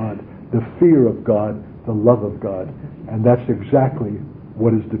of God, the fear of God, the love of God. And that's exactly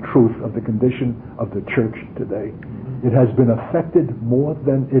what is the truth of the condition of the church today. It has been affected more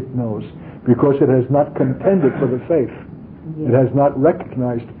than it knows, because it has not contended for the faith. It has not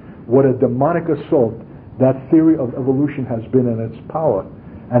recognized what a demonic assault that theory of evolution has been in its power.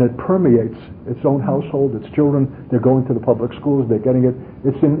 And it permeates its own household, its children. They're going to the public schools, they're getting it.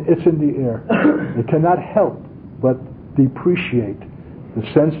 It's in the air. It cannot help but depreciate the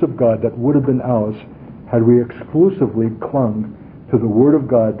sense of God that would have been ours had we exclusively clung to the Word of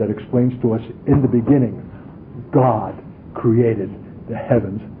God that explains to us, in the beginning, God created the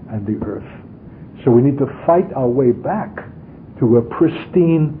heavens and the earth. So we need to fight our way back to a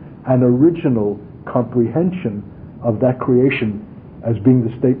pristine and original comprehension of that creation as being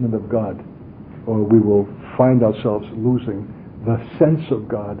the statement of God, or we will find ourselves losing the sense of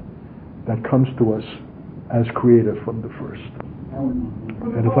God that comes to us as creator from the first.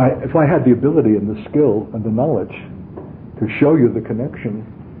 And if I had the ability and the skill and the knowledge to show you the connection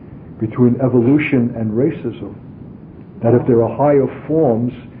between evolution and racism, that if there are higher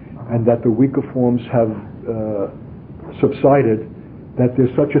forms and that the weaker forms have subsided, that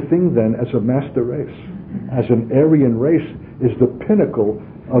there's such a thing then as a master race, as an Aryan race is the pinnacle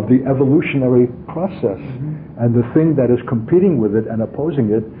of the evolutionary process. And the thing that is competing with it and opposing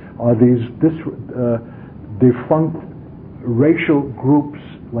it are these defunct racial groups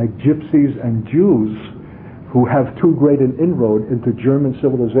like gypsies and Jews who have too great an inroad into German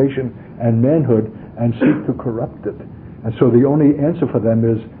civilization and manhood and seek to corrupt it. And so the only answer for them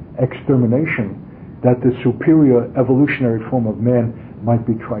is extermination, that the superior evolutionary form of man might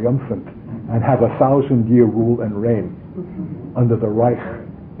be triumphant and have 1,000-year rule and reign under the Reich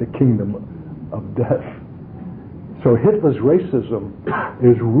the kingdom of death. So Hitler's racism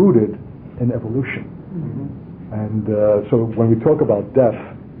is rooted in evolution. And so when we talk about death,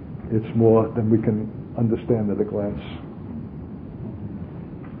 it's more than we can understand at a glance.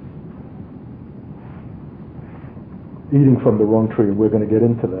 Eating from the wrong tree, and we're going to get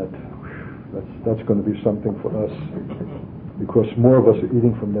into that. That's going to be something for us, because more of us are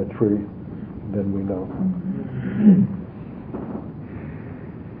eating from that tree than we know.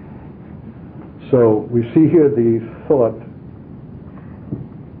 So we see here the thought,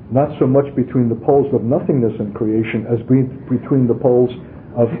 not so much between the poles of nothingness and creation as between the poles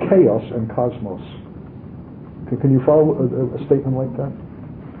of chaos and cosmos. Can you follow a statement like that?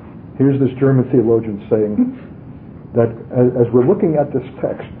 Here's this German theologian saying that as we're looking at this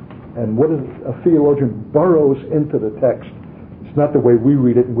text, and what is a theologian burrows into the text, it's not the way we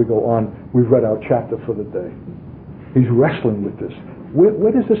read it and we go on, we've read our chapter for the day. He's wrestling with this.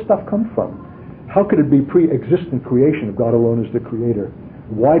 Where does this stuff come from? How could it be pre-existent creation if God alone is the creator?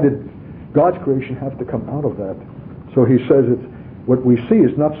 Why did God's creation have to come out of that? So he says what we see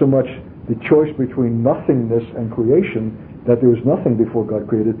is not so much the choice between nothingness and creation, that there was nothing before God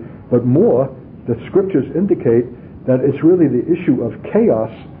created, but more the scriptures indicate that it's really the issue of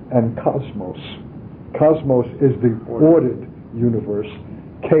chaos and cosmos. Cosmos is the ordered universe.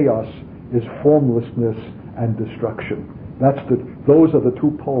 Chaos is formlessness and destruction. Those are the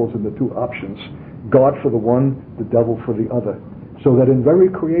two poles and the two options. God for the one, the devil for the other. So that in very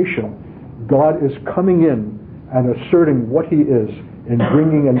creation, God is coming in and asserting what he is in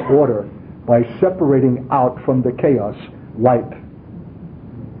bringing an order by separating out from the chaos light,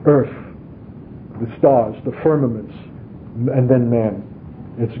 earth, the stars, the firmaments, and then man.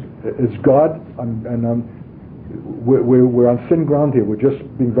 It's God, and we're on thin ground here. We're just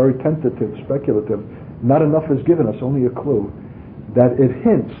being very tentative, speculative. Not enough is given us, only a clue, that it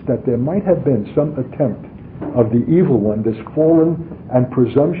hints that there might have been some attempt of the evil one, this fallen and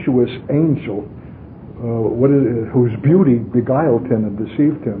presumptuous angel, whose beauty beguiled him and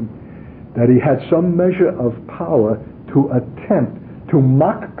deceived him, that he had some measure of power to attempt to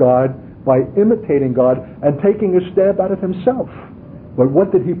mock God by imitating God and taking a stab at it himself. But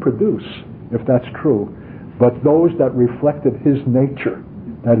what did he produce, if that's true? But those that reflected his nature,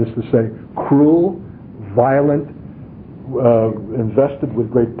 that is to say, cruel, violent, invested with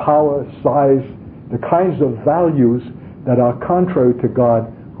great power, size, the kinds of values that are contrary to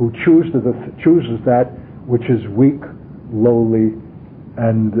God, who chooses that which is weak, lowly,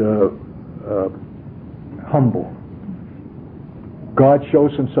 and humble. God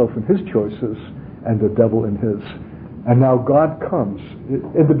shows himself in his choices and the devil in his. And now God comes.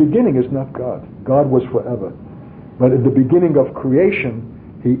 In the beginning is not God. God was forever. But in the beginning of creation,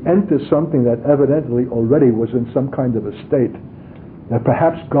 he enters something that evidently already was in some kind of a state, that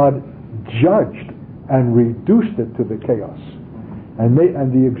perhaps God judged and reduced it to the chaos. And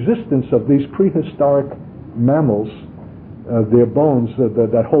the existence of these prehistoric mammals, their bones,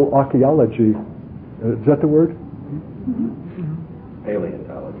 that whole archaeology, is that the word?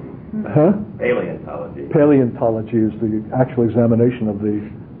 Paleontology. Huh? Paleontology. Paleontology is the actual examination of the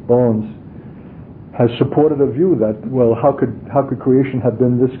bones, has supported a view that, well, how could creation have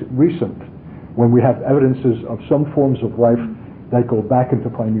been this recent when we have evidences of some forms of life that go back into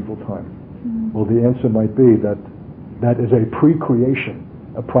primeval time? Well, the answer might be that is a pre-creation,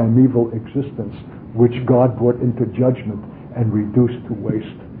 a primeval existence, which God brought into judgment and reduced to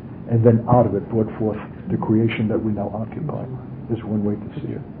waste, and then out of it brought forth the creation that we now occupy. Is one way to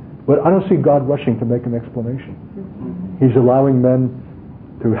see it. But I don't see God rushing to make an explanation. He's allowing men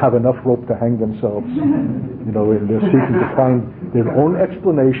to have enough rope to hang themselves, and they're seeking to find their own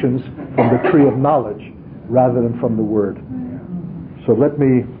explanations from the tree of knowledge rather than from the Word. So let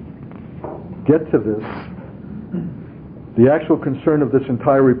me get to this. The actual concern of this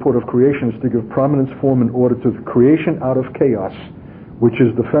entire report of creation is to give prominence, form, and order to the creation out of chaos, which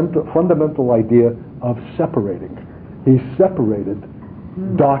is the fundamental idea of separating. He separated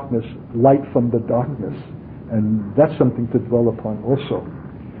darkness, light from the darkness, and that's something to dwell upon also.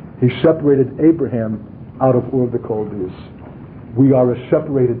 He separated Abraham out of Ur of the Chaldees. We are a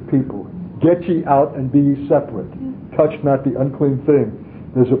separated people. Get ye out and be ye separate. Touch not the unclean thing.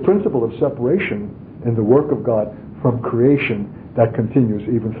 There's a principle of separation in the work of God from creation that continues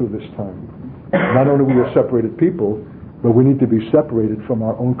even through this time. Not only we are separated people, but we need to be separated from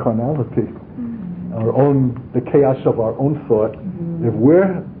our own carnality, the chaos of our own thought, if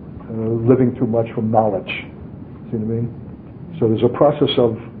we're living too much from knowledge. See what I mean? So there's a process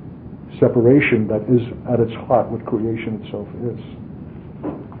of separation that is at its heart what creation itself is.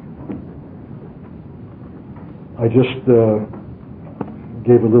 I just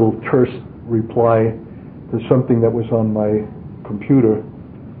gave a little terse reply to something that was on my computer,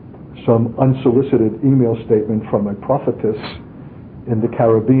 some unsolicited email statement from a prophetess in the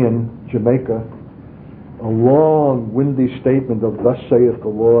Caribbean, Jamaica, a long, windy statement of "Thus saith the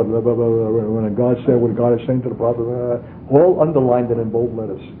Lord," blah, blah, blah, blah, when God said what God is saying to the prophet, all underlined and in bold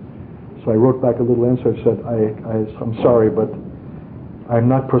letters. So I wrote back a little answer. I said, I'm sorry, but I'm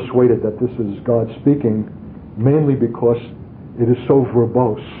not persuaded that this is God speaking, mainly because it is so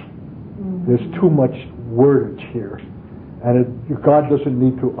verbose. There's too much wordage here, and God doesn't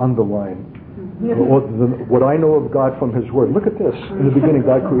need to underline. What I know of God from His Word. Look at this. In the beginning,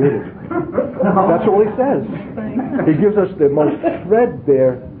 God created. That's all He says. He gives us the most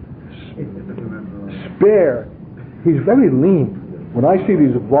threadbare, spare. He's very lean. When I see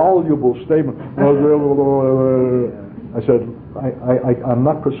these voluble statements, I said, I'm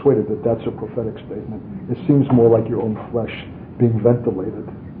not persuaded that that's a prophetic statement. It seems more like your own flesh being ventilated.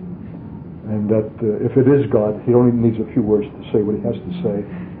 And that if it is God, He only needs a few words to say what He has to say,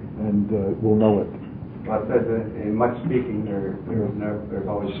 and we'll know it. Well, it says that in much speaking there's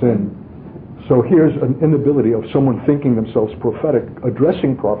always sin. So here's an inability of someone thinking themselves prophetic,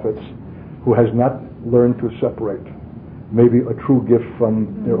 addressing prophets who has not learned to separate. Maybe a true gift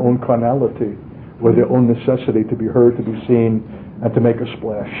from their own carnality or their own necessity to be heard, to be seen, and to make a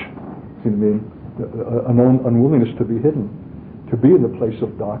splash. See what I mean? An unwillingness to be hidden, to be in the place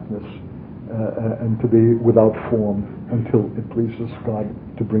of darkness, and to be without form until it pleases God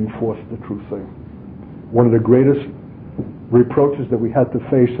to bring forth the true thing. One of the greatest reproaches that we had to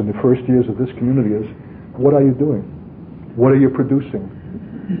face in the first years of this community is, what are you doing? What are you producing?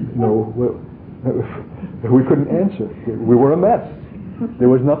 We couldn't answer. We were a mess. There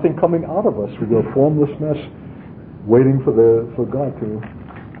was nothing coming out of us. We were a formless mess, waiting for God to.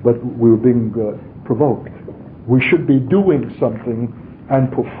 But we were being provoked. We should be doing something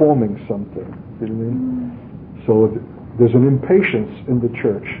and performing something. You know what I mean? So there's an impatience in the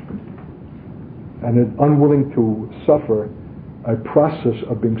church, and an unwilling to suffer a process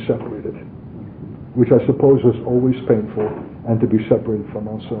of being separated, which I suppose is always painful, and to be separated from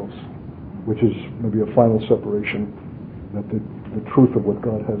ourselves, which is maybe a final separation, that the truth of what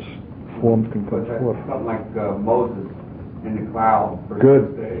God has formed can come forth. Something like Moses in the cloud for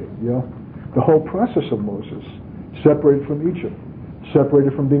 6 days. Yeah. The whole process of Moses, separated from Egypt,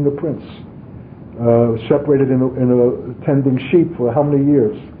 separated from being a prince, separated in a tending sheep for how many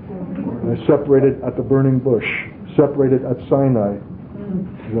years, separated at the burning bush, separated at Sinai.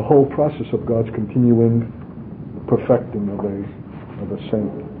 The whole process of God's continuing perfecting of a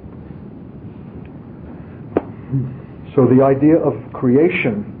saint. So the idea of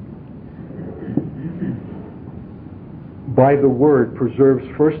creation by the Word preserves,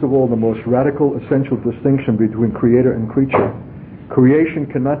 first of all, the most radical, essential distinction between creator and creature. Creation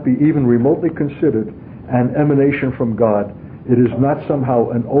cannot be even remotely considered an emanation from God. It is not somehow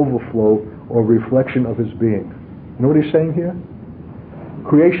an overflow or reflection of His being. You know what he's saying here?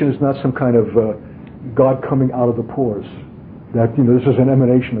 Creation is not some kind of God coming out of the pores, that this is an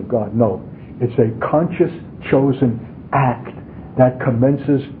emanation of God. No, it's a conscious, chosen act that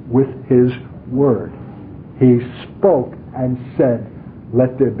commences with His Word. He spoke and said,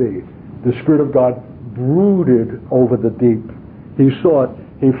 "Let there be." The Spirit of God brooded over the deep. He saw it.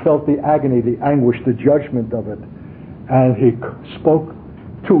 He felt the agony, the anguish, the judgment of it, and He spoke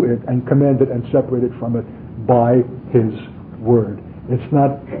to it and commanded and separated from it by His Word. It's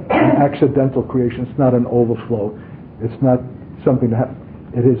not an accidental creation. It's not an overflow. It's not something that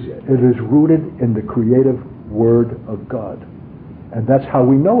it is rooted in the creative Word of God. And that's how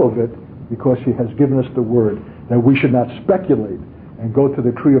we know of it, because He has given us the Word, that we should not speculate and go to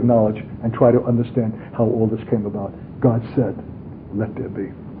the tree of knowledge and try to understand how all this came about. God said, "Let there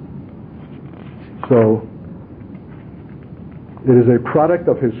be." So it is a product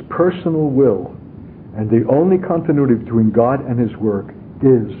of His personal will, and the only continuity between God and His work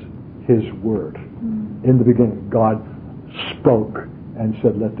is His Word. In the beginning, God spoke and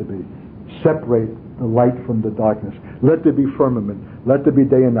said, "Let there be." Separate the light from the darkness. Let there be firmament. Let there be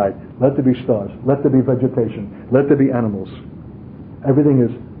day and night. Let there be stars. Let there be vegetation. Let there be animals. Everything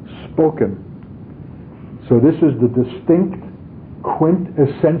is spoken. So this is the distinct,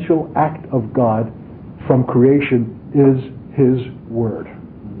 quintessential act of God from creation, is His Word.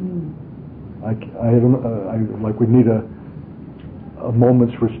 We need a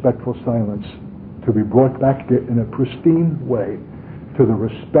moment's respectful silence to be brought back in a pristine way to the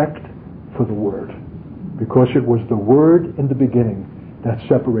respect for the Word, because it was the Word in the beginning that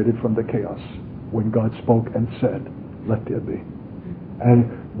separated from the chaos when God spoke and said, "Let there be." And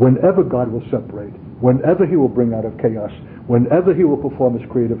whenever God will separate, whenever He will bring out of chaos, whenever he will perform his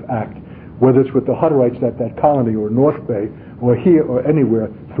creative act, whether it's with the Hutterites at that colony or North Bay or here or anywhere,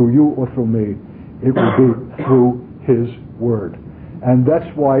 through you or through me, it will be through his word. And that's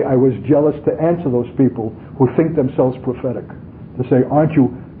why I was jealous to answer those people who think themselves prophetic. To say, aren't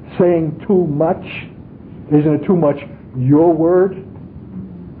you saying too much? Isn't it too much your word?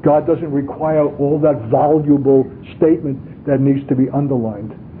 God doesn't require all that voluble statement that needs to be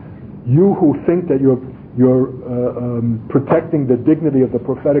underlined. You who think that you're protecting the dignity of the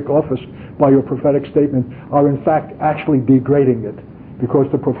prophetic office by your prophetic statement are in fact actually degrading it, because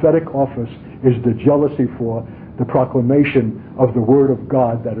the prophetic office is the jealousy for the proclamation of the word of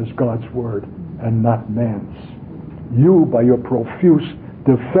God that is God's word and not man's. You, by your profuse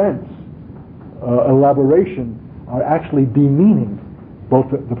defense, elaboration, are actually demeaning both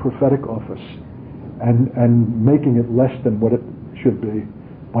the prophetic office and making it less than what it should be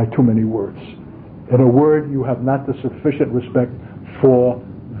by too many words. In a word, you have not the sufficient respect for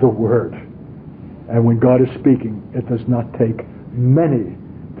the word. And when God is speaking, it does not take many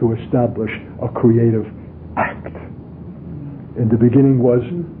to establish a creative act. In the beginning was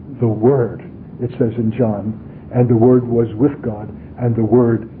the Word, it says in John, and the Word was with God, and the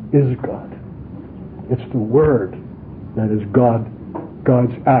Word is God. It's the Word that is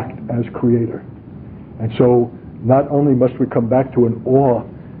God's act as creator. And so not only must we come back to an awe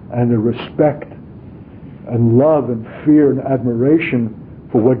and a respect and love and fear and admiration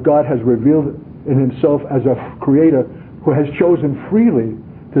for what God has revealed in himself as a creator who has chosen freely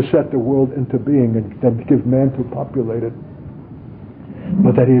to set the world into being and then give man to populate it,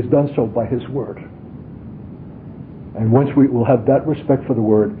 but that he has done so by his word. And once we will have that respect for the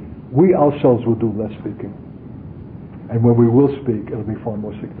word, we ourselves will do less speaking. And when we will speak, it'll be far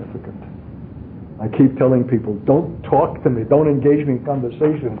more significant. I keep telling people, don't talk to me, don't engage me in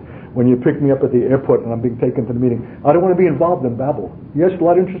conversation when you pick me up at the airport and I'm being taken to the meeting. I don't want to be involved in babble. Yes, a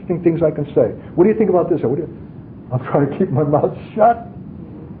lot of interesting things I can say. What do you think about this? I'm trying to keep my mouth shut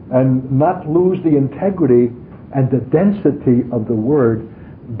and not lose the integrity and the density of the word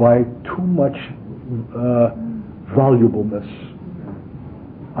by too much volubleness.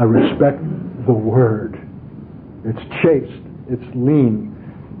 I respect the word. It's chaste, it's lean,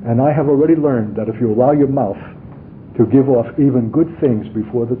 and I have already learned that if you allow your mouth to give off even good things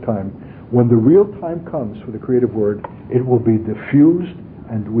before the time, when the real time comes for the creative word, it will be diffused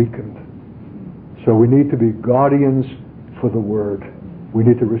and weakened. So we need to be guardians for the word. We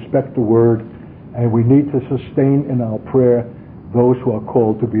need to respect the word, and we need to sustain in our prayer those who are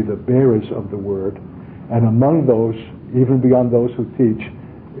called to be the bearers of the word. And among those, even beyond those who teach,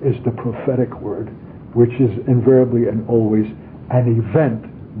 is the prophetic word, which is invariably and always an event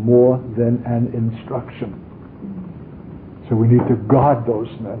more than an instruction. So we need to guard those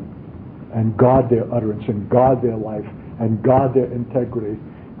men and guard their utterance and guard their life and guard their integrity,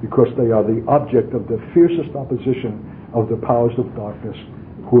 because they are the object of the fiercest opposition of the powers of darkness,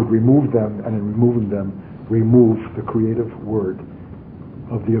 who would remove them, and in removing them, remove the creative word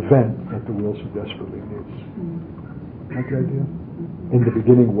of the event that the world so desperately needs. Like the idea? In the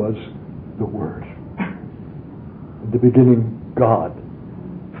beginning was the Word. In the beginning, God,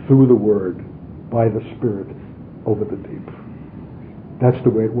 through the Word, by the Spirit, over the deep. That's the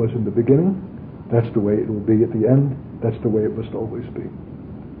way it was in the beginning. That's the way it will be at the end. That's the way it must always be.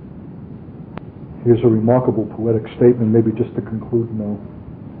 Here's a remarkable poetic statement, maybe just to conclude now,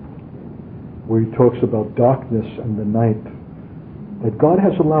 where he talks about darkness and the night. That God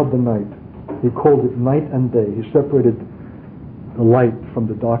has allowed the night. He called it night and day. He separated the light from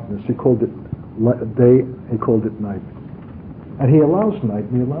the darkness. He called it day, he called it night. And he allows night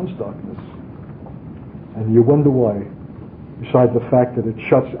and he allows darkness. And you wonder why. Besides the fact that it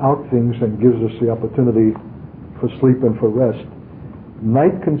shuts out things and gives us the opportunity for sleep and for rest,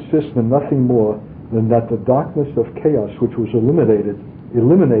 night consists in nothing more than that the darkness of chaos, which was eliminated,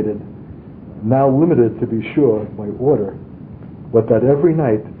 now limited to be sure by order, but that every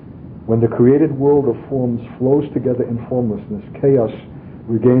night, when the created world of forms flows together in formlessness, chaos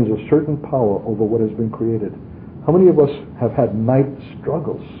regains a certain power over what has been created. How many of us have had night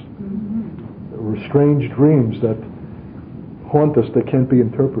struggles? Strange dreams that haunt us that can't be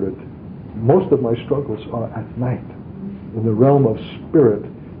interpreted. Most of my struggles are at night, in the realm of spirit,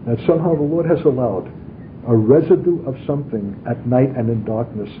 that somehow the Lord has allowed a residue of something at night and in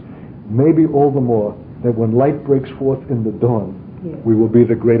darkness, maybe all the more that when light breaks forth in the dawn, we will be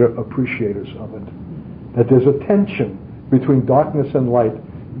the greater appreciators of it. That there's a tension between darkness and light,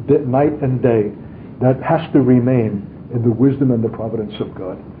 night and day, that has to remain in the wisdom and the providence of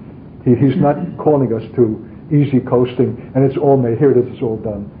God. He's not calling us to easy coasting, and it's all made. Here it is, it's all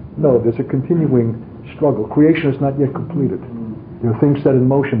done. No, there's a continuing struggle. Creation is not yet completed. There are things set in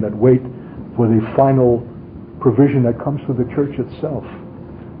motion that wait for the final provision that comes through the church itself,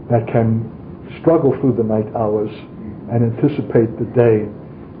 that can struggle through the night hours and anticipate the day,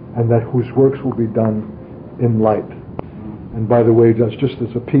 and that whose works will be done in light. And by the way, that's just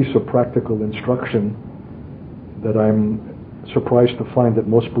as a piece of practical instruction that I'm surprised to find that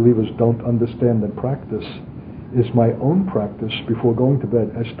most believers don't understand and practice, is my own practice before going to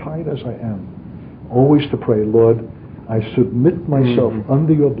bed, as tired as I am, always to pray, Lord, I submit myself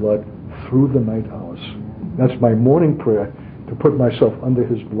under your blood through the night hours. That's my morning prayer, to put myself under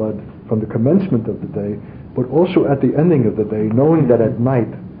his blood from the commencement of the day, but also at the ending of the day, knowing that at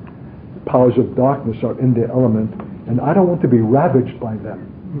night powers of darkness are in their element, and I don't want to be ravaged by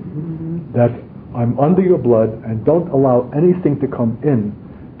them. That I'm under your blood and don't allow anything to come in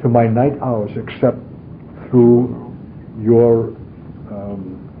to my night hours except through your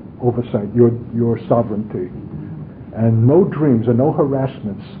oversight, your sovereignty. And no dreams and no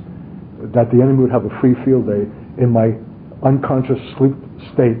harassments that the enemy would have a free field day in my unconscious sleep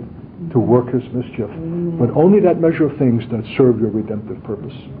state to work his mischief, but only that measure of things that serve your redemptive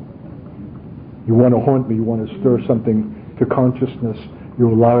purpose. You want to haunt me, you want to stir something to consciousness,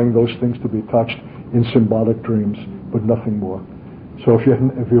 you're allowing those things to be touched in symbolic dreams, but nothing more. So if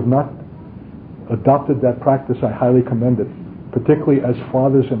you've not adopted that practice, I highly commend it, particularly as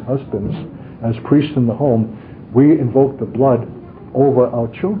fathers and husbands, as priests in the home. We invoke the blood over our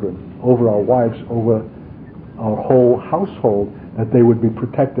children, over our wives, over our whole household, that they would be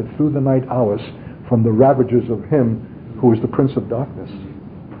protected through the night hours from the ravages of him who is the prince of darkness.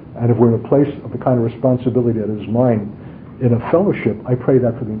 And if we're in a place of the kind of responsibility that is mine in a fellowship, I pray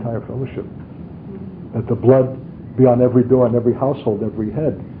that for the entire fellowship, that the blood be on every door, on every household, every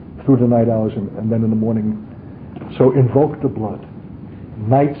head, through the night hours and then in the morning. So invoke the blood.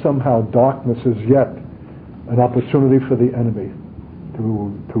 Night somehow, darkness is yet an opportunity for the enemy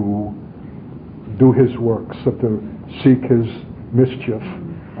to do his works, to seek his mischief.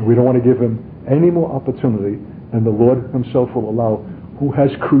 And we don't want to give him any more opportunity than the Lord himself will allow, who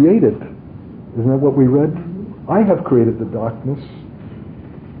has created. Isn't that what we read? I have created the darkness.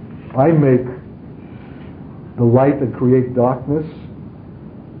 I make the light and create darkness.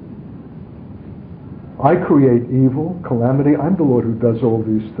 I create evil, calamity. I'm the Lord who does all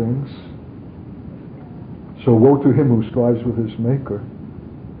these things. So woe to him who strives with his maker.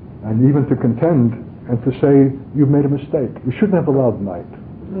 And even to contend and to say, you've made a mistake. You shouldn't have allowed night.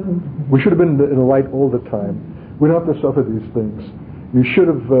 We should have been in the light all the time. We don't have to suffer these things. You should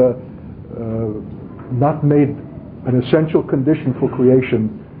have not made an essential condition for creation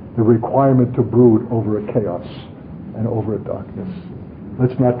the requirement to brood over a chaos and over a darkness.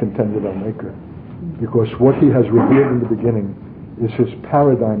 Let's not contend with our Maker, because what he has revealed in the beginning is his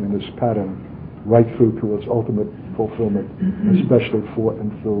paradigm and his pattern right through to its ultimate fulfillment, especially for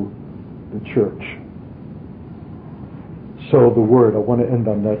and through the church. So the Word, I want to end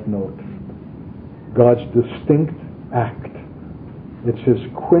on that note. God's distinct act. It's his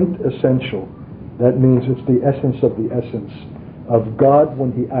quintessential. That means it's the essence of the essence of God.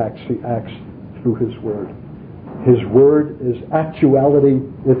 When he acts through his Word. His Word is actuality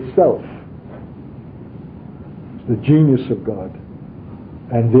itself. It's the genius of God.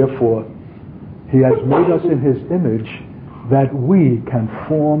 And therefore, he has made us in his image that we can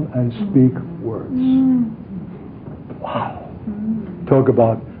form and speak words. Wow. Talk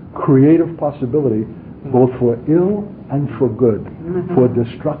about creative possibility, both for ill and for good, for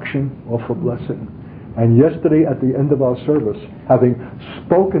destruction or for blessing. And yesterday at the end of our service, having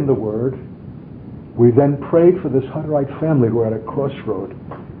spoken the word, we then prayed for this Hutterite family who were at a crossroad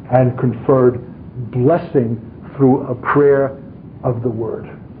and conferred blessing through a prayer of the word.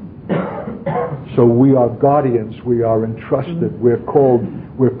 So we are guardians, we are entrusted, we're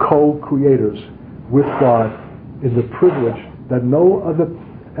co-creators with God in the privilege that no other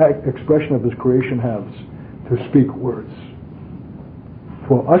expression of his creation has, to speak words.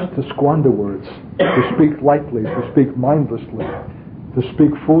 For us to squander words, to speak lightly, to speak mindlessly, to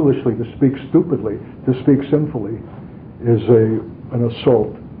speak foolishly, to speak stupidly, to speak sinfully, is an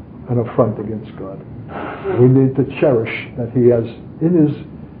assault, an affront against God. We need to cherish that he has, in his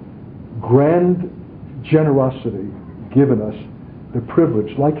grand generosity, given us the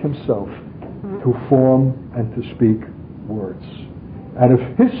privilege, like himself, to form and to speak words. And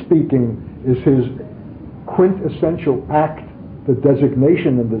if his speaking is his quintessential act, the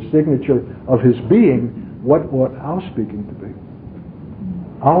designation and the signature of his being, what ought our speaking to be?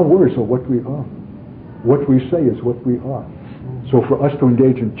 Our words are what we are. What we say is what we are. So for us to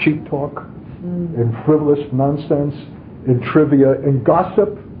engage in cheap talk, in frivolous nonsense, in trivia, in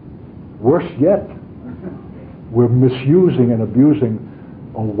gossip, Worse yet, we're misusing and abusing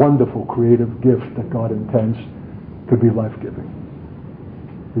a wonderful creative gift that God intends to be life-giving.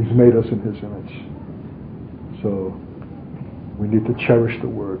 He's made us in His image. So we need to cherish the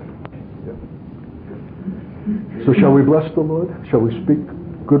Word. Yeah. So shall we bless the Lord? Shall we speak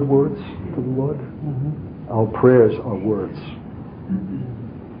good words to the Lord? Mm-hmm. Our prayers are words.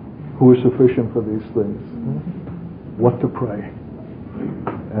 Who is sufficient for these things? Mm-hmm. What to pray?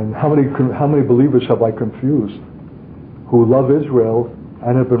 And how many believers have I confused who love Israel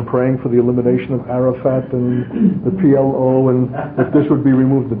and have been praying for the elimination of Arafat and the PLO, and if this would be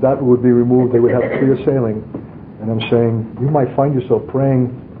removed, that would be removed, they would have clear sailing. And I'm saying, you might find yourself praying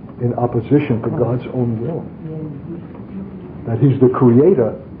in opposition to God's own will. That He's the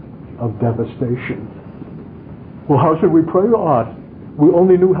creator of devastation. Well, how should we pray, Art? We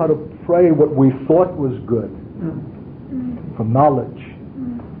only knew how to pray what we thought was good from knowledge.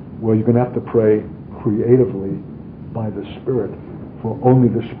 Well, you're going to have to pray creatively by the Spirit, for only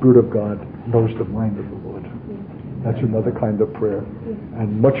the Spirit of God knows the mind of the Lord. That's another kind of prayer,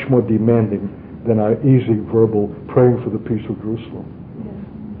 and much more demanding than our easy verbal praying for the peace of Jerusalem.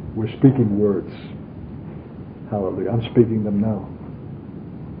 We're speaking words. Hallelujah. I'm speaking them now.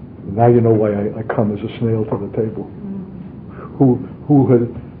 Now you know why I come as a snail to the table.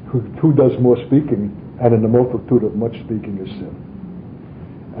 Who does more speaking, and in the multitude of much speaking is sin.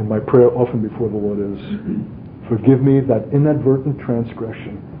 And my prayer often before the Lord is, forgive me that inadvertent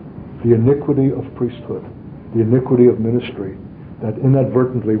transgression, the iniquity of priesthood, the iniquity of ministry, that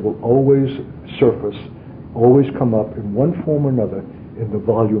inadvertently will always surface, always come up in one form or another in the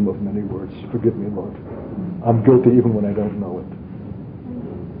volume of many words. Forgive me, Lord. I'm guilty even when I don't know it.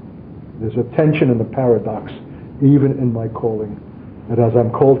 There's a tension and a paradox even in my calling, that as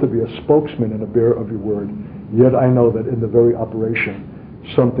I'm called to be a spokesman and a bearer of your word, yet I know that in the very operation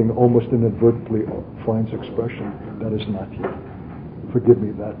something almost inadvertently finds expression that is not you. Forgive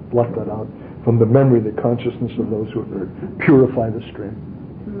me that. Blot that out from the memory, the consciousness of those who have heard. Purify the stream.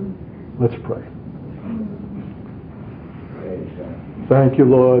 Let's pray. Thank you,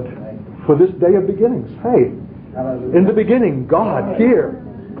 Lord, for this day of beginnings. Hey, in the beginning, God here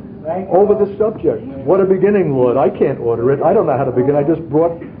over the subject. What a beginning, Lord. I can't order it. I don't know how to begin. I just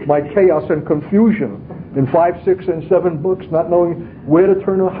brought my chaos and confusion in 5, 6, and 7 books, not knowing where to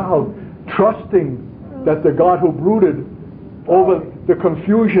turn or how, trusting that the God who brooded over the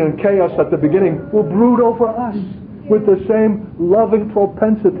confusion and chaos at the beginning will brood over us with the same loving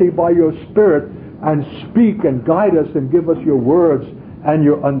propensity by your Spirit, and speak and guide us and give us your words and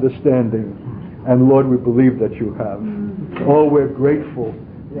your understanding. And Lord, we believe that you have. Oh, we're grateful.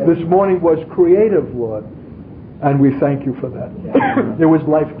 This morning was creative, Lord, and we thank you for that. It was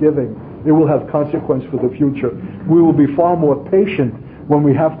life-giving. It will have consequence for the future. We will be far more patient when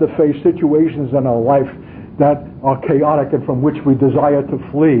we have to face situations in our life that are chaotic and from which we desire to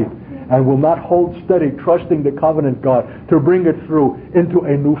flee, and will not hold steady, trusting the covenant God to bring it through into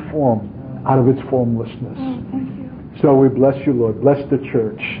a new form out of its formlessness. So we bless you, Lord. Bless the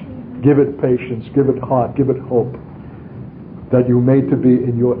church. Give it patience, give it heart, give it hope, that you made to be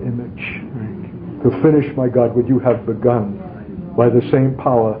in your image, to finish, my God, what you have begun by the same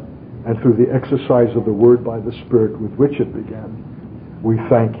power and through the exercise of the Word by the Spirit with which it began. We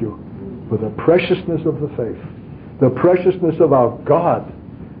thank you for the preciousness of the faith, the preciousness of our God,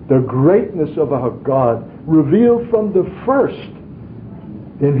 the greatness of our God, revealed from the first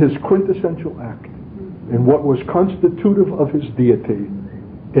in His quintessential act, in what was constitutive of His deity,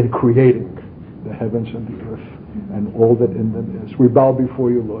 in creating the heavens and the earth and all that in them is. We bow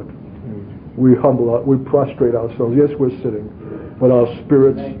before you, Lord. We we prostrate ourselves. Yes, we're sitting, but our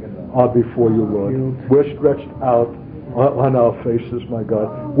spirits are before you, Lord. We're stretched out on our faces, my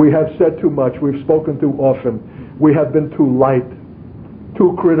God. We have said too much. We've spoken too often. We have been too light,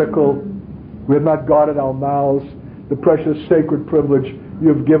 too critical. We have not guarded our mouths, the precious sacred privilege you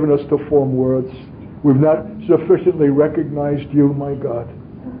have given us to form words. We've not sufficiently recognized you, my God.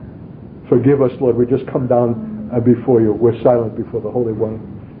 Forgive us, Lord. We just come down before you. We're silent before the Holy One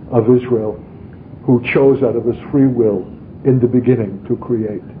of Israel, who chose out of His free will in the beginning to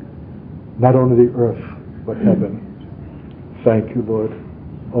create not only the earth, but heaven. Thank you, Lord.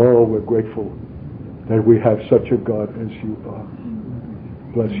 Oh, we're grateful that we have such a God as you are.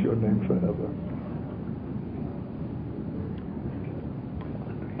 Bless your name forever.